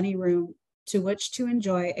is a sunny room to which to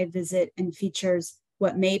enjoy a visit and features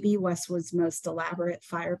what may be Westwood's most elaborate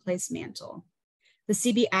fireplace mantle. The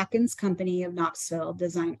C.B. Atkins Company of Knoxville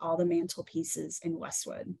designed all the mantelpieces in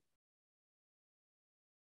Westwood.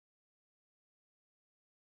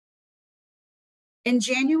 In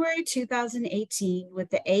January 2018, with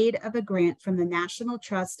the aid of a grant from the National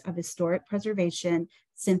Trust of Historic Preservation,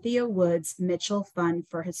 Cynthia Wood's Mitchell Fund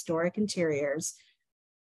for Historic Interiors,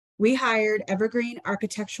 we hired Evergreen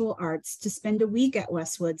Architectural Arts to spend a week at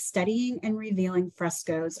Westwood studying and revealing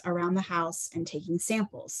frescoes around the house and taking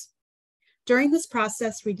samples. During this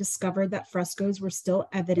process, we discovered that frescoes were still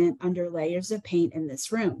evident under layers of paint in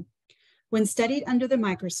this room. When studied under the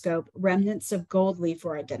microscope, remnants of gold leaf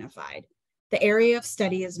were identified. The area of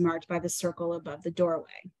study is marked by the circle above the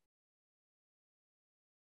doorway.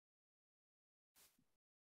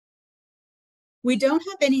 We don't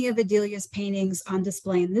have any of Adelia's paintings on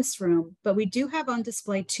display in this room, but we do have on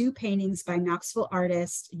display 2 paintings by Knoxville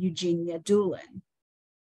artist Eugenia Doolin.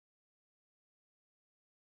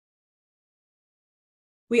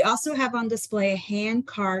 We also have on display a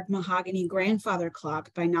hand-carved mahogany grandfather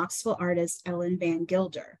clock by Knoxville artist Ellen Van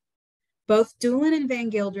Gilder. Both Doolin and Van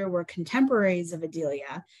Gilder were contemporaries of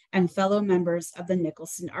Adelia and fellow members of the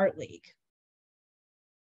Nicholson Art League.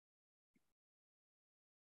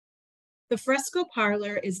 The fresco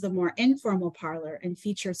parlor is the more informal parlor and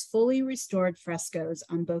features fully restored frescoes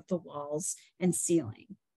on both the walls and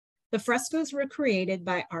ceiling. The frescoes were created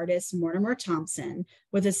by artist Mortimer Thompson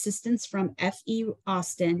with assistance from F.E.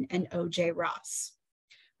 Austin and O.J. Ross.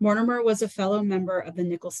 Mortimer was a fellow member of the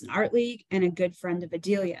Nicholson Art League and a good friend of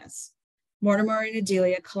Adelia's. Mortimer and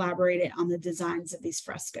Adelia collaborated on the designs of these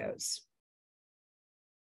frescoes.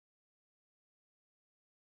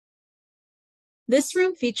 This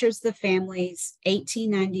room features the family's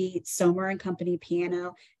 1890 Sommer & Company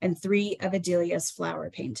piano and 3 of Adelia's flower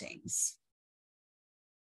paintings.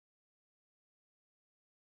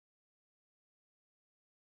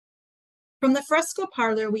 From the fresco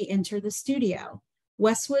parlor, we enter the studio.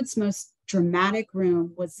 Westwood's most dramatic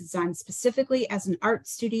room was designed specifically as an art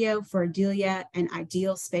studio for Adelia, an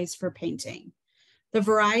ideal space for painting. The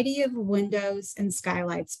variety of windows and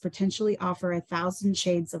skylights potentially offer 1,000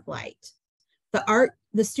 shades of light.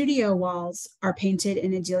 The studio walls are painted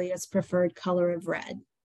in Adelia's preferred color of red.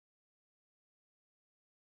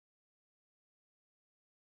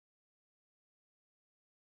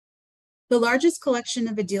 The largest collection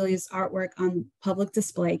of Adelia's artwork on public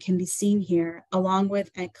display can be seen here, along with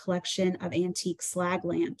a collection of antique slag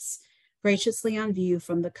lamps, graciously on view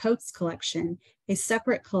from the Coates collection, a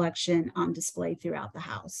separate collection on display throughout the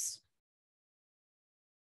house.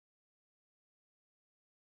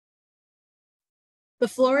 The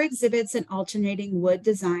floor exhibits an alternating wood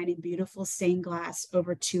design and beautiful stained glass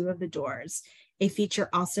over 2 of the doors, a feature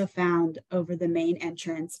also found over the main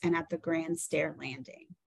entrance and at the grand stair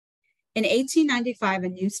landing. In 1895, a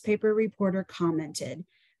newspaper reporter commented,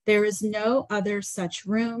 "There is no other such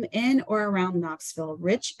room in or around Knoxville,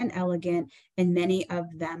 rich and elegant, and many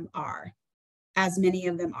of them are.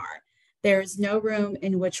 There is no room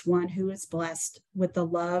in which one who is blessed with the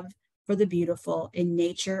love for the beautiful in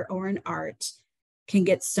nature or in art can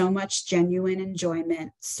get so much genuine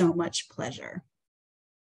enjoyment, so much pleasure."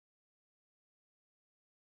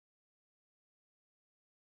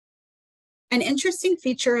 An interesting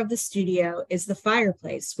feature of the studio is the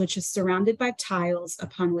fireplace, which is surrounded by tiles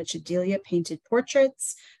upon which Adelia painted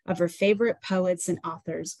portraits of her favorite poets and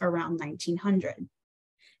authors around 1900.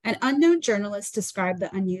 An unknown journalist described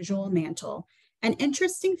the unusual mantle. An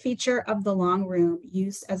interesting feature of the long room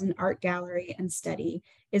used as an art gallery and study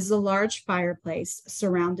is the large fireplace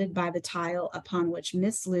surrounded by the tile upon which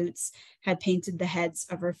Miss Lutz had painted the heads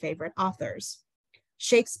of her favorite authors.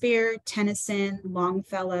 Shakespeare, Tennyson,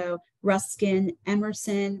 Longfellow, Ruskin,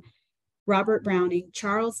 Emerson, Robert Browning,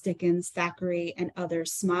 Charles Dickens, Thackeray, and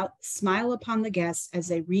others smile upon the guests as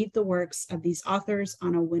they read the works of these authors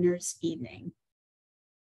on a winter's evening.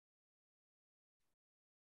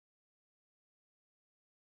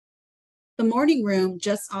 The morning room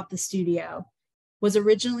just off the studio was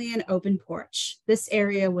originally an open porch. This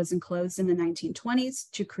area was enclosed in the 1920s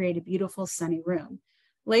to create a beautiful sunny room.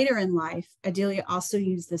 Later in life, Adelia also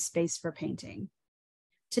used this space for painting.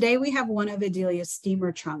 Today, we have one of Adelia's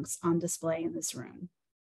steamer trunks on display in this room.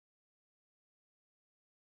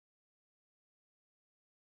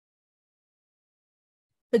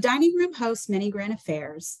 The dining room hosts many grand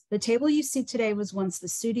affairs. The table you see today was once the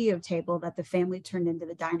studio table that the family turned into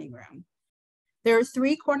the dining room. There are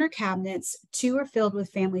 3 corner cabinets. 2 are filled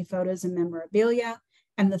with family photos and memorabilia,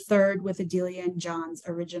 and the 3rd with Adelia and John's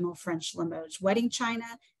original French Limoges wedding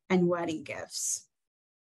china and wedding gifts.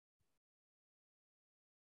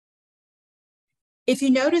 If you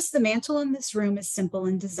notice, the mantle in this room is simple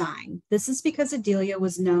in design. This is because Adelia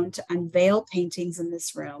was known to unveil paintings in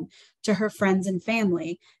this room to her friends and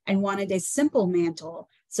family and wanted a simple mantle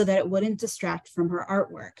so that it wouldn't distract from her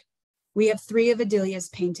artwork. We have 3 of Adelia's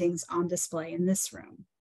paintings on display in this room.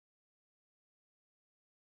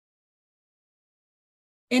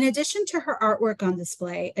 In addition to her artwork on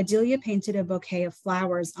display, Adelia painted a bouquet of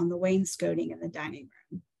flowers on the wainscoting in the dining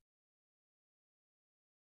room.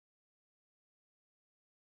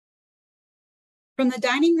 From the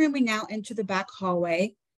dining room, we now enter the back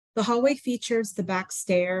hallway. The hallway features the back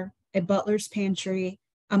stair, a butler's pantry,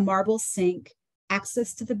 a marble sink,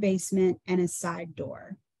 access to the basement, and a side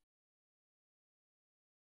door.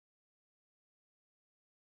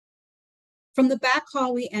 From the back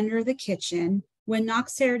hall, we enter the kitchen. When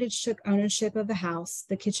Knox Heritage took ownership of the house,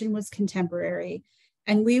 the kitchen was contemporary,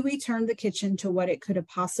 and we returned the kitchen to what it could have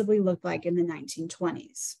possibly looked like in the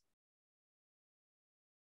 1920s.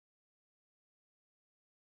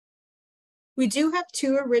 We do have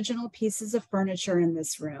two original pieces of furniture in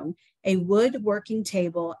this room, a wood working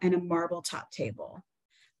table and a marble top table.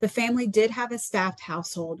 The family did have a staffed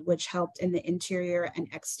household, which helped in the interior and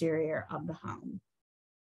exterior of the home.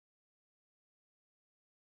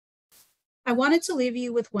 I wanted to leave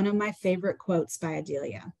you with one of my favorite quotes by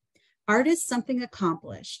Adelia. Art is something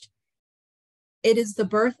accomplished. It is the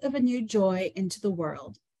birth of a new joy into the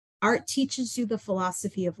world. Art teaches you the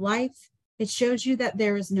philosophy of life. It shows you that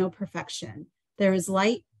there is no perfection. There is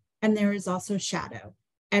light and there is also shadow.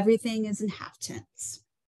 Everything is in half tints.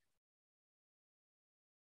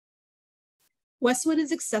 Westwood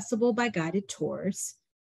is accessible by guided tours.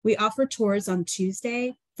 We offer tours on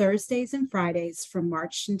Tuesday, Thursdays, and Fridays from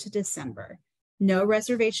March into December. No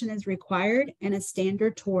reservation is required, and a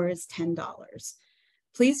standard tour is $10.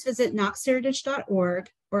 Please visit knoxheritage.org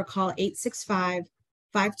or call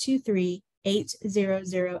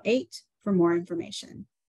 865-523-8008 for more information.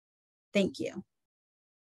 Thank you.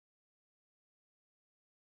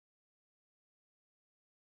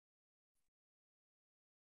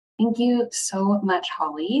 Thank you so much,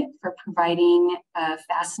 Holly, for providing a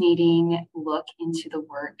fascinating look into the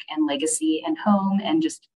work and legacy and home and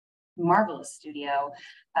just marvelous studio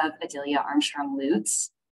of Adelia Armstrong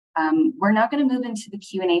Lutz. We're now going to move into the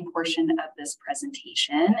Q&A portion of this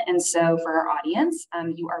presentation. And so for our audience,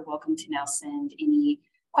 you are welcome to now send any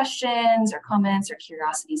questions or comments or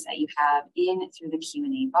curiosities that you have in through the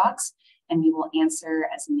Q&A box, and we will answer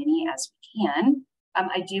as many as we can.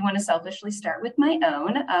 I do want to selfishly start with my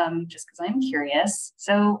own, just because I'm curious.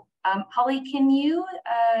 So, Holly, can you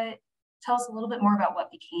tell us a little bit more about what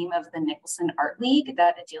became of the Nicholson Art League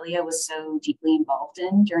that Adelia was so deeply involved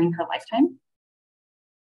in during her lifetime?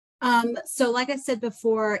 So like I said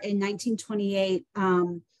before, in 1928,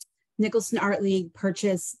 Nicholson Art League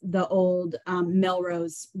purchased the old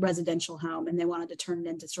Melrose residential home, and they wanted to turn it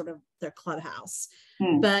into sort of their clubhouse.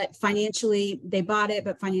 But financially, they bought it,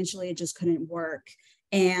 but financially it just couldn't work.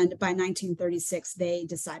 And by 1936, they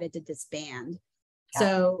decided to disband. Yeah.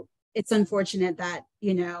 So it's unfortunate that,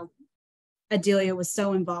 you know, Adelia was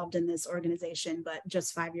so involved in this organization, but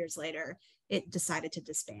just 5 years later, it decided to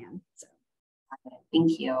disband. So.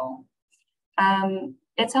 Thank you.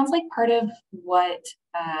 It sounds like part of what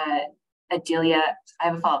Adelia, I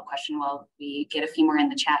have a follow-up question while we get a few more in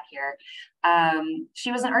the chat here.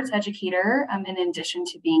 She was an arts educator in addition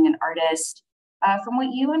to being an artist. From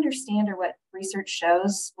what you understand or what research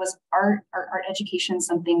shows, was art education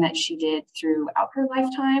something that she did throughout her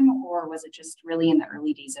lifetime, or was it just really in the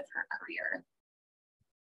early days of her career?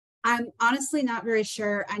 I'm honestly not very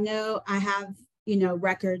sure. I know I have, you know,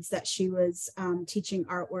 records that she was teaching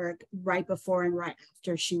artwork right before and right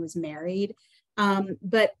after she was married.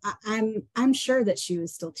 But I'm sure that she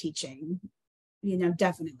was still teaching, you know,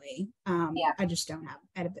 definitely. Yeah. I just don't have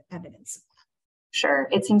evidence of that. Sure.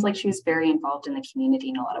 It seems like she was very involved in the community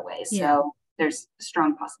in a lot of ways. Yeah. So there's a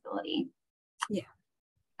strong possibility. Yeah.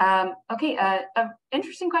 Okay. An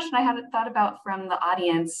interesting question I hadn't thought about from the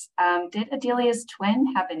audience. Did Adelia's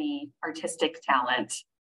twin have any artistic talent?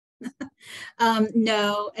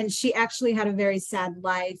 No. And she actually had a very sad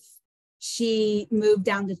life. She moved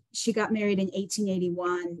down to, she got married in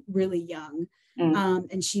 1881, really young.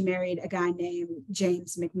 And she married a guy named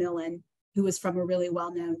James McMillan, who was from a really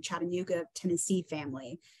well-known Chattanooga, Tennessee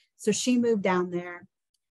family. So she moved down there.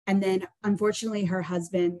 And then unfortunately, her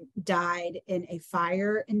husband died in a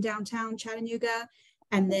fire in downtown Chattanooga.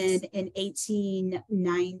 And then in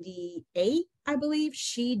 1898, I believe,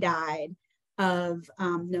 she died of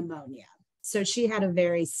pneumonia. So she had a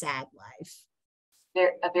very sad life.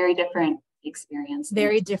 A very different experience.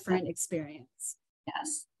 Very different experience.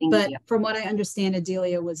 Yes. But from what I understand,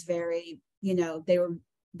 Adelia was very, you know, they were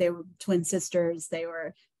twin sisters. They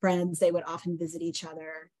were friends. They would often visit each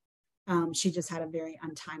other. She just had a very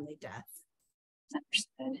untimely death.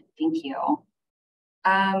 Understood. Thank you.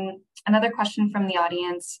 Another question from the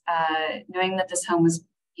audience, knowing that this home was,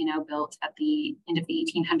 you know, built at the end of the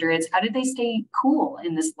 1800s, how did they stay cool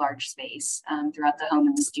in this large space throughout the home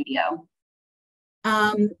and the studio?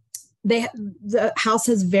 The house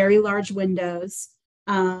has very large windows.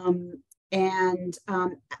 And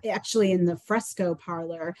actually in the fresco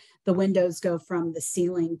parlor, the windows go from the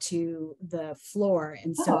ceiling to the floor.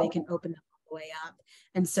 And so they can open them the way up.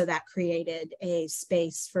 And so that created a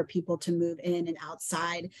space for people to move in and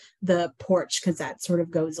outside the porch, because that sort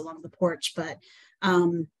of goes along the porch. But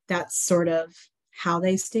that's sort of how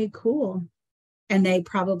they stayed cool. And they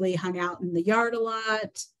probably hung out in the yard a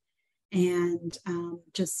lot and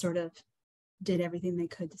just sort of did everything they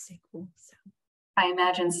could to stay cool. So I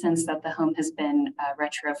imagine since that the home has been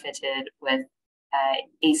retrofitted with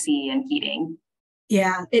AC and heating.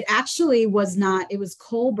 Yeah, it actually was not, it was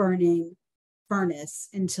coal burning furnace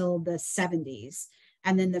until the 70s.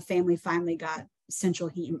 And then the family finally got central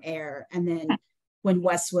heat and air. And then when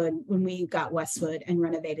we got Westwood and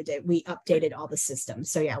renovated it, we updated all the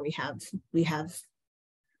systems. So yeah, we have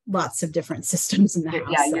lots of different systems in the house.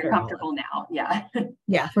 Yeah, you're comfortable now. Yeah.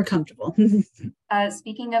 Yeah, we're comfortable.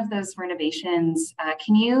 Speaking of those renovations,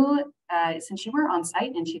 can you, since you were on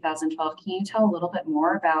site in 2012, can you tell a little bit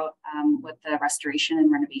more about what the restoration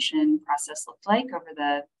and renovation process looked like over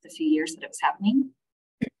the few years that it was happening?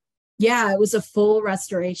 Yeah, it was a full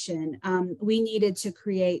restoration. We needed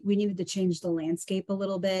to change the landscape a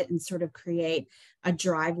little bit and sort of create a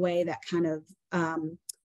driveway that kind of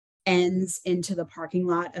ends into the parking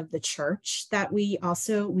lot of the church that we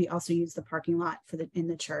also use the parking lot in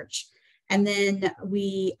the church. And then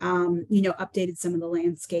we, updated some of the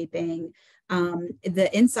landscaping. The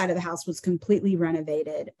inside of the house was completely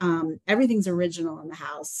renovated. Everything's original in the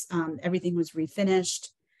house. Everything was refinished.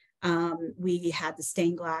 We had the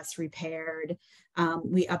stained glass repaired.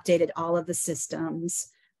 We updated all of the systems.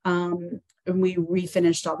 And we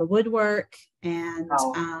refinished all the woodwork. And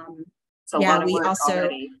we also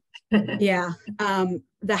already. Yeah.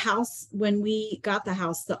 The house, when we got the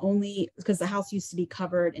house, because the house used to be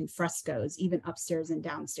covered in frescoes, even upstairs and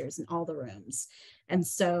downstairs in all the rooms. And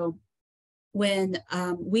so when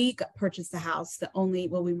we purchased the house, we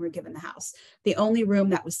were given the house, the only room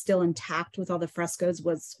that was still intact with all the frescoes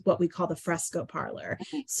was what we call the fresco parlor.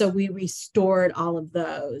 So we restored all of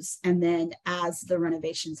those. And then as the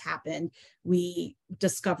renovations happened, we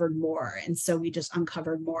discovered more. And so we just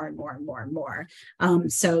uncovered more and more and more and more.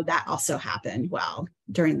 So that also happened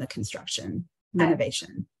during the construction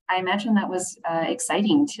renovation. I imagine that was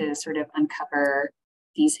exciting to sort of uncover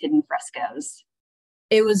these hidden frescoes.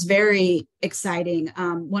 It was very exciting.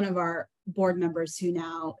 One of our board members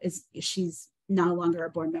she's no longer a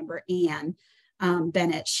board member, Anne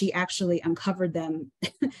Bennett, she actually uncovered them.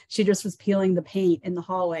 She just was peeling the paint in the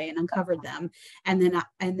hallway and uncovered them. And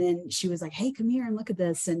then she was like, hey, come here and look at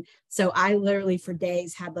this. And so I literally for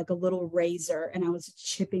days had like a little razor and I was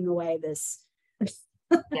chipping away this.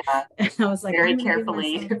 Yeah. And I was like, very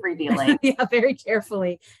carefully revealing. Yeah, very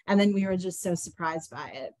carefully. And then we were just so surprised by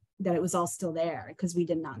it, that it was all still there, because we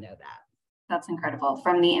did not know that. That's incredible.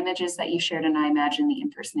 From the images that you shared, and I imagine the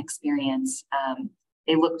in-person experience,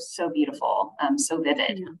 they look so beautiful, so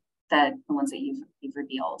vivid, that the ones that you've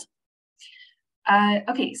revealed.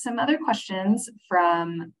 Okay, some other questions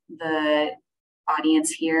from the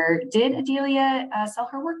audience here. Did Adelia sell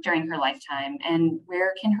her work during her lifetime, and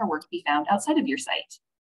where can her work be found outside of your site?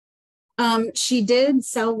 She did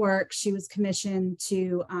sell work. She was commissioned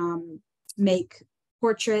to make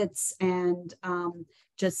portraits and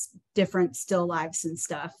just different still lifes and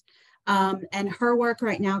stuff. And her work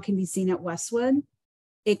right now can be seen at Westwood.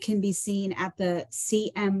 It can be seen at the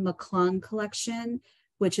C.M. McClung collection,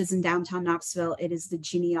 which is in downtown Knoxville. It is the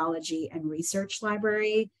Genealogy and Research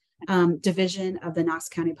Library division of the Knox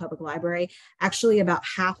County Public Library. Actually, about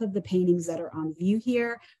half of the paintings that are on view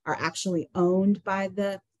here are actually owned by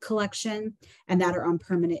the collection and that are on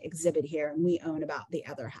permanent exhibit here. And we own about the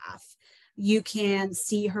other half. You can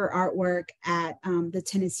see her artwork at the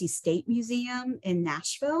Tennessee State Museum in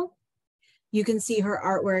Nashville. You can see her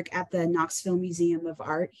artwork at the Knoxville Museum of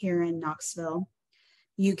Art here in Knoxville.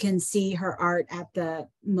 You can see her art at the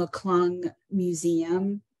McClung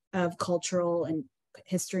Museum of Cultural and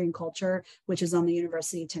History and Culture, which is on the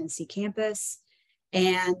University of Tennessee campus.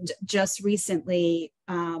 And just recently,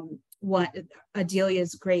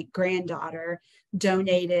 Adelia's great granddaughter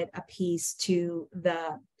donated a piece to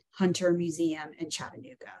the Hunter Museum in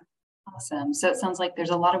Chattanooga. Awesome. So it sounds like there's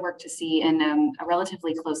a lot of work to see in a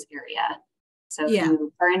relatively close area. So if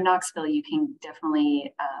you are in Knoxville, you can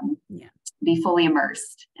definitely be fully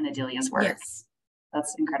immersed in Adelia's work. Yes.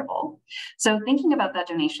 That's incredible. So thinking about that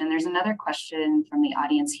donation, there's another question from the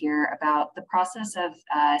audience here about the process of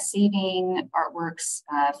saving artworks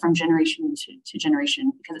from generation to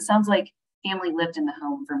generation, because it sounds like family lived in the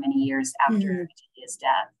home for many years after Adelia's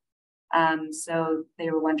death. So they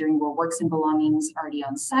were wondering, were works and belongings already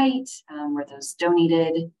on site? Were those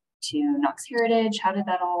donated to Knox Heritage? How did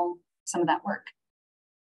some of that work?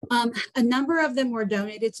 A number of them were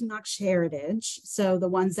donated to Knox Heritage. So the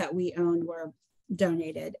ones that we owned were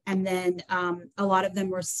donated. And then a lot of them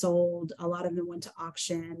were sold. A lot of them went to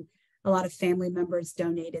auction. A lot of family members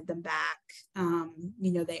donated them back.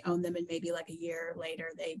 They owned them and maybe like a year later,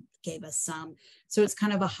 they gave us some. So it's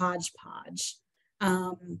kind of a hodgepodge.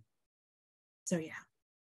 So yeah.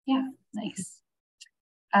 Yeah, nice.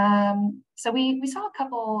 So we saw a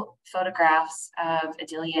couple photographs of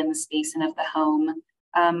Adelia in the space and of the home.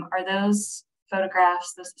 Are those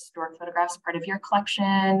photographs, those historic photographs, part of your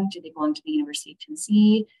collection? Do they belong to the University of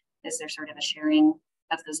Tennessee? Is there sort of a sharing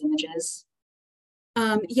of those images?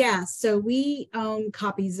 Yeah, so we own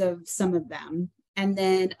copies of some of them, and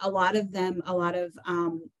then a lot of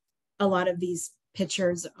these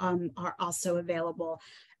pictures are also available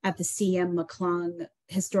at the C.M. McClung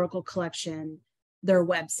Historical Collection, their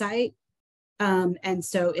website. And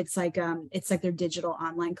so it's like their digital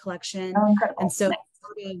online collection. Oh, incredible. And so nice.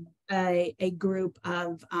 A group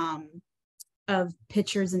of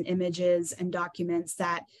pictures and images and documents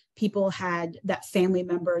that people had, that family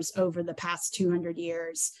members over the past 200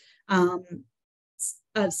 years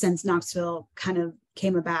since Knoxville kind of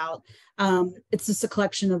came about. It's just a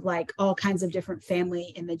collection of like all kinds of different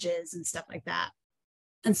family images and stuff like that.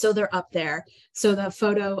 And so they're up there. So the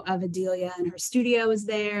photo of Adelia in her studio is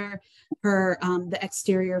there. Her the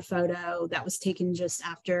exterior photo that was taken just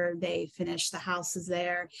after they finished the house is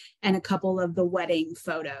there, and a couple of the wedding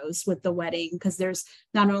photos with the wedding, because there's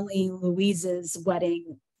not only Louise's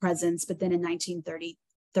wedding presents, but then in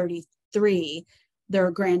 1933,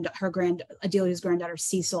 Adelia's granddaughter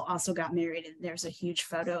Cecil also got married, and there's a huge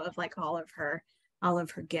photo of like all of her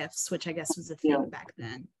gifts, which I guess was a thing back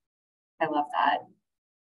then. I love that.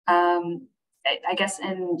 I guess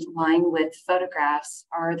in line with photographs,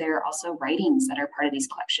 are there also writings that are part of these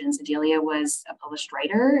collections? Adelia was a published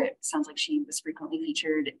writer. It sounds like she was frequently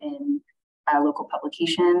featured in local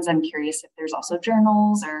publications. I'm curious if there's also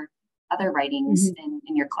journals or other writings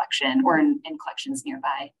in your collection or in collections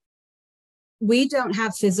nearby. We don't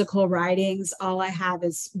have physical writings. All I have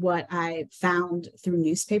is what I found through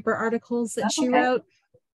newspaper articles that she wrote.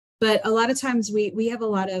 But a lot of times we have a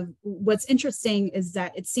lot of, what's interesting is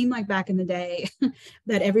that it seemed like back in the day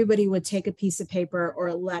that everybody would take a piece of paper or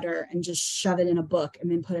a letter and just shove it in a book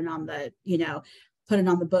and then put it on the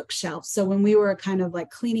bookshelf. So when we were kind of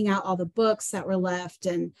like cleaning out all the books that were left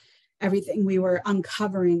and everything, we were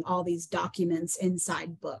uncovering all these documents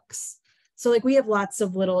inside books. So like we have lots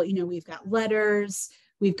of little, we've got letters,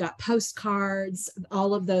 we've got postcards,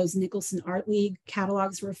 all of those Nicholson Art League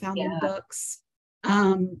catalogs were found in books.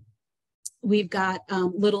 We've got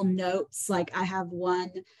little notes, like I have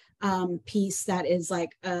one piece that is like,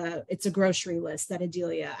 it's a grocery list that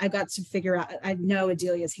Adelia, I got to figure out, I know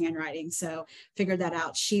Adelia's handwriting, so figured that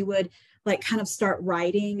out. She would like kind of start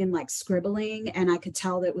writing and like scribbling, and I could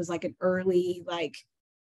tell that it was like an early like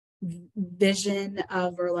vision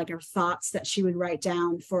of, or like her thoughts that she would write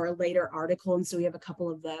down for a later article. And so we have a couple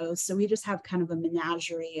of those. So we just have kind of a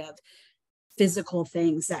menagerie of physical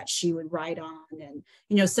things that she would write on. And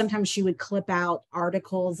sometimes she would clip out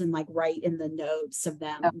articles and like write in the notes of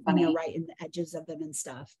them, write in the edges of them and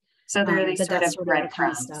stuff. So there are these sort of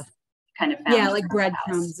breadcrumbs stuff kind of found like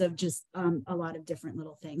breadcrumbs of just a lot of different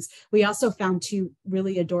little things. We also found 2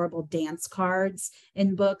 really adorable dance cards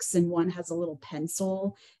in books, and one has a little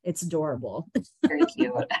pencil. It's adorable. Very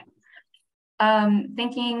cute.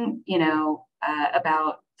 Thinking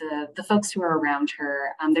about the folks who are around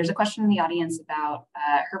her. There's a question in the audience about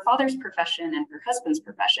her father's profession and her husband's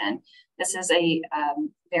profession. This is a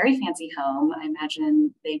very fancy home. I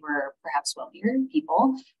imagine they were perhaps wealthier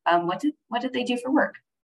people. What did they do for work?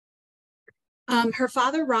 Her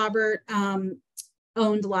father, Robert,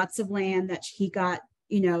 owned lots of land that he got,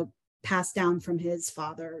 passed down from his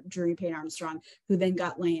father, Drury Payne Armstrong, who then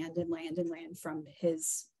got land from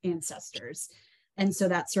his ancestors. And so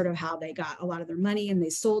that's sort of how they got a lot of their money, and they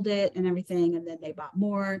sold it and everything. And then they bought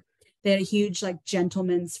more. They had a huge like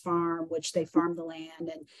gentleman's farm, which they farmed the land,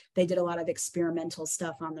 and they did a lot of experimental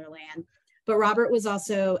stuff on their land. But Robert was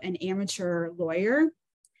also an amateur lawyer.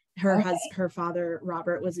 Her father,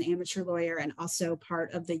 Robert, was an amateur lawyer and also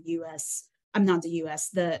part of the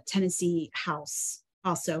the Tennessee House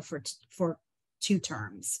also for 2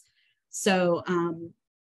 terms. So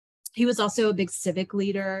he was also a big civic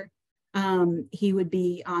leader. He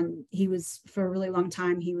was for a really long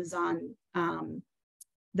time, he was on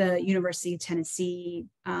the University of Tennessee,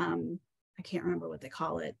 I can't remember what they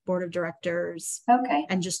call it, board of directors,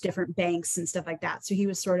 and just different banks and stuff like that. So he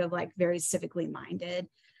was sort of like very civically minded.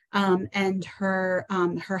 And her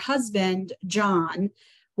husband, John,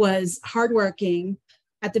 was hardworking,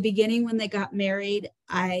 At the beginning when they got married,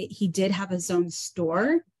 he did have his own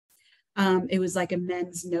store. It was like a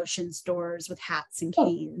men's notion stores with hats and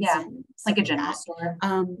canes. Yeah, and like a general store.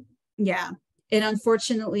 Yeah. And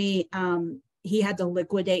unfortunately, he had to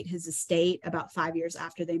liquidate his estate about 5 years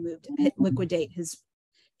after they moved, liquidate his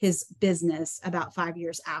business about 5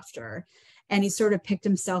 years after. And he sort of picked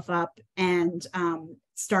himself up and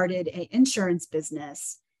started an insurance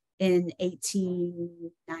business in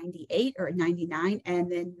 1898 or 99,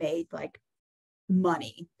 and then made like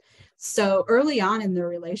money. So early on in their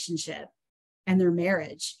relationship and their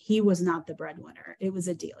marriage, he was not the breadwinner. It was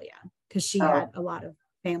Adelia, because she had a lot of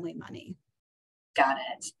family money. Got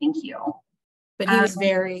it. Thank you. But he was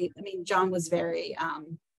John was very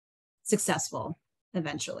successful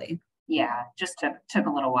eventually. Yeah, just took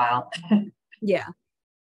a little while. Yeah.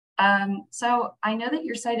 So I know that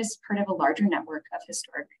your site is part of a larger network of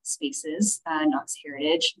historic spaces, Knox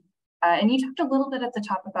Heritage. And you talked a little bit at the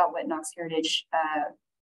top about what Knox Heritage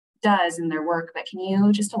does in their work, but can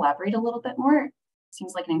you just elaborate a little bit more?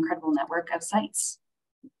 Seems like an incredible network of sites.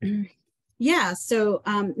 Yeah, so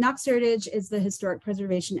Knox Heritage is the historic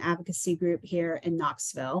preservation advocacy group here in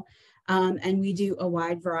Knoxville. And we do a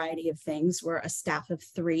wide variety of things. We're a staff of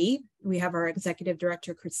 3. We have our executive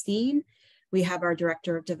director, Christine. We have our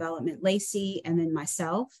director of development, Lacey, and then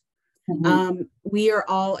myself. Mm-hmm. We are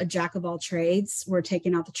all a jack of all trades. We're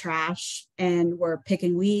taking out the trash and we're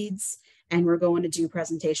picking weeds and we're going to do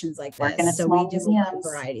presentations like this. So we do a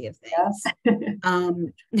variety of things.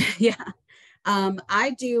 Yes. I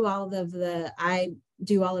do all of the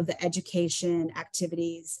education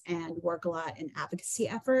activities and work a lot in advocacy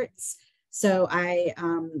efforts. So I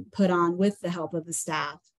put on, with the help of the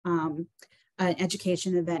staff, an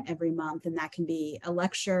education event every month, and that can be a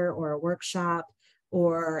lecture or a workshop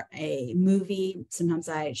or a movie. Sometimes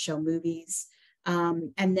I show movies.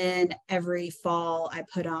 And then every fall I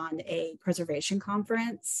put on a preservation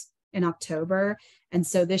conference in October. And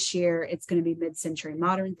so this year it's going to be mid-century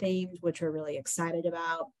modern themed, which we're really excited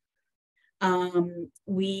about.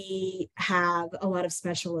 We have a lot of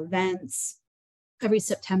special events. Every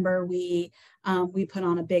September, we put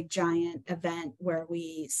on a big giant event where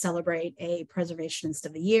we celebrate a preservationist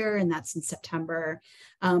of the year, and that's in September.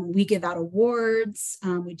 We give out awards.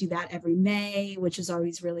 We do that every May, which is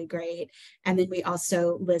always really great. And then we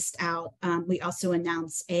also list out, we also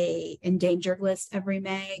announce a endangered list every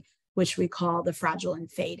May, which we call the fragile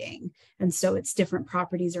and fading. And so it's different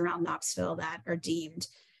properties around Knoxville that are deemed,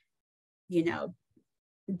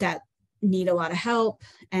 that need a lot of help,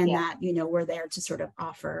 and that, we're there to sort of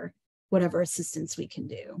offer whatever assistance we can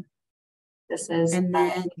do. This is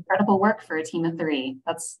incredible work for a team of 3.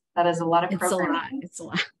 That is a lot of programming. It's a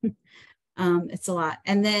lot. It's a lot.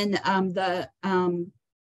 And then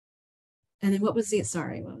what was the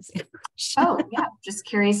Oh yeah, just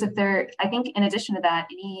curious if I think in addition to that,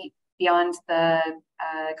 beyond the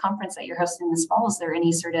conference that you're hosting this fall, is there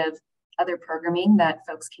any sort of other programming that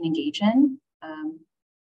folks can engage in?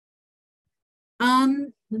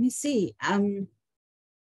 Let me see. I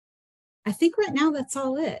think right now that's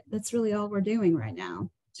all it. That's really all we're doing right now.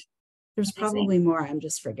 There's probably more I'm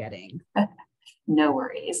just forgetting. No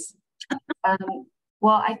worries.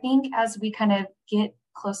 Well, I think as we kind of get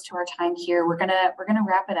close to our time here, we're gonna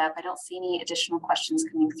wrap it up. I don't see any additional questions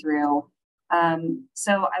coming through.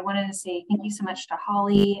 So I wanted to say thank you so much to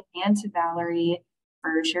Holly and to Valerie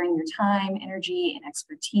for sharing your time, energy, and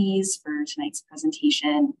expertise for tonight's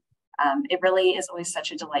presentation. It really is always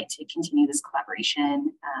such a delight to continue this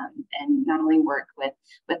collaboration and not only work with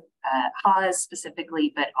HAHS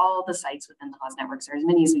specifically, but all the sites within the HAHS networks, or as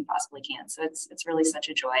many as we possibly can. So it's really such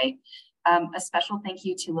a joy. A special thank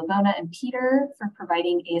you to Lavona and Peter for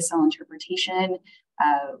providing ASL interpretation.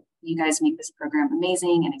 You guys make this program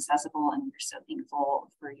amazing and accessible, and we're so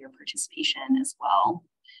thankful for your participation as well.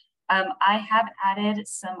 I have added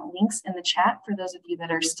some links in the chat for those of you that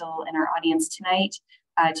are still in our audience tonight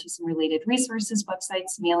to some related resources,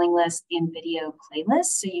 websites, mailing lists, and video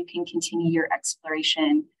playlists, so you can continue your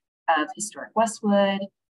exploration of Historic Westwood,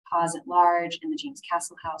 HAHS at large, and the James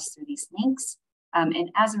Castle House through these links.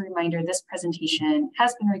 And as a reminder, this presentation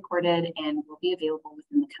has been recorded and will be available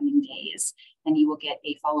within the coming days, and you will get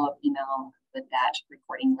a follow-up email with that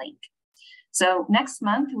recording link. So next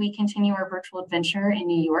month, we continue our virtual adventure in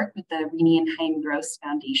New York with the Renee and Chaim Gross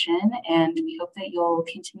Foundation, and we hope that you'll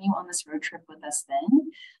continue on this road trip with us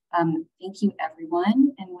then. Thank you,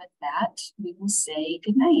 everyone. And with that, we will say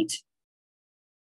good night.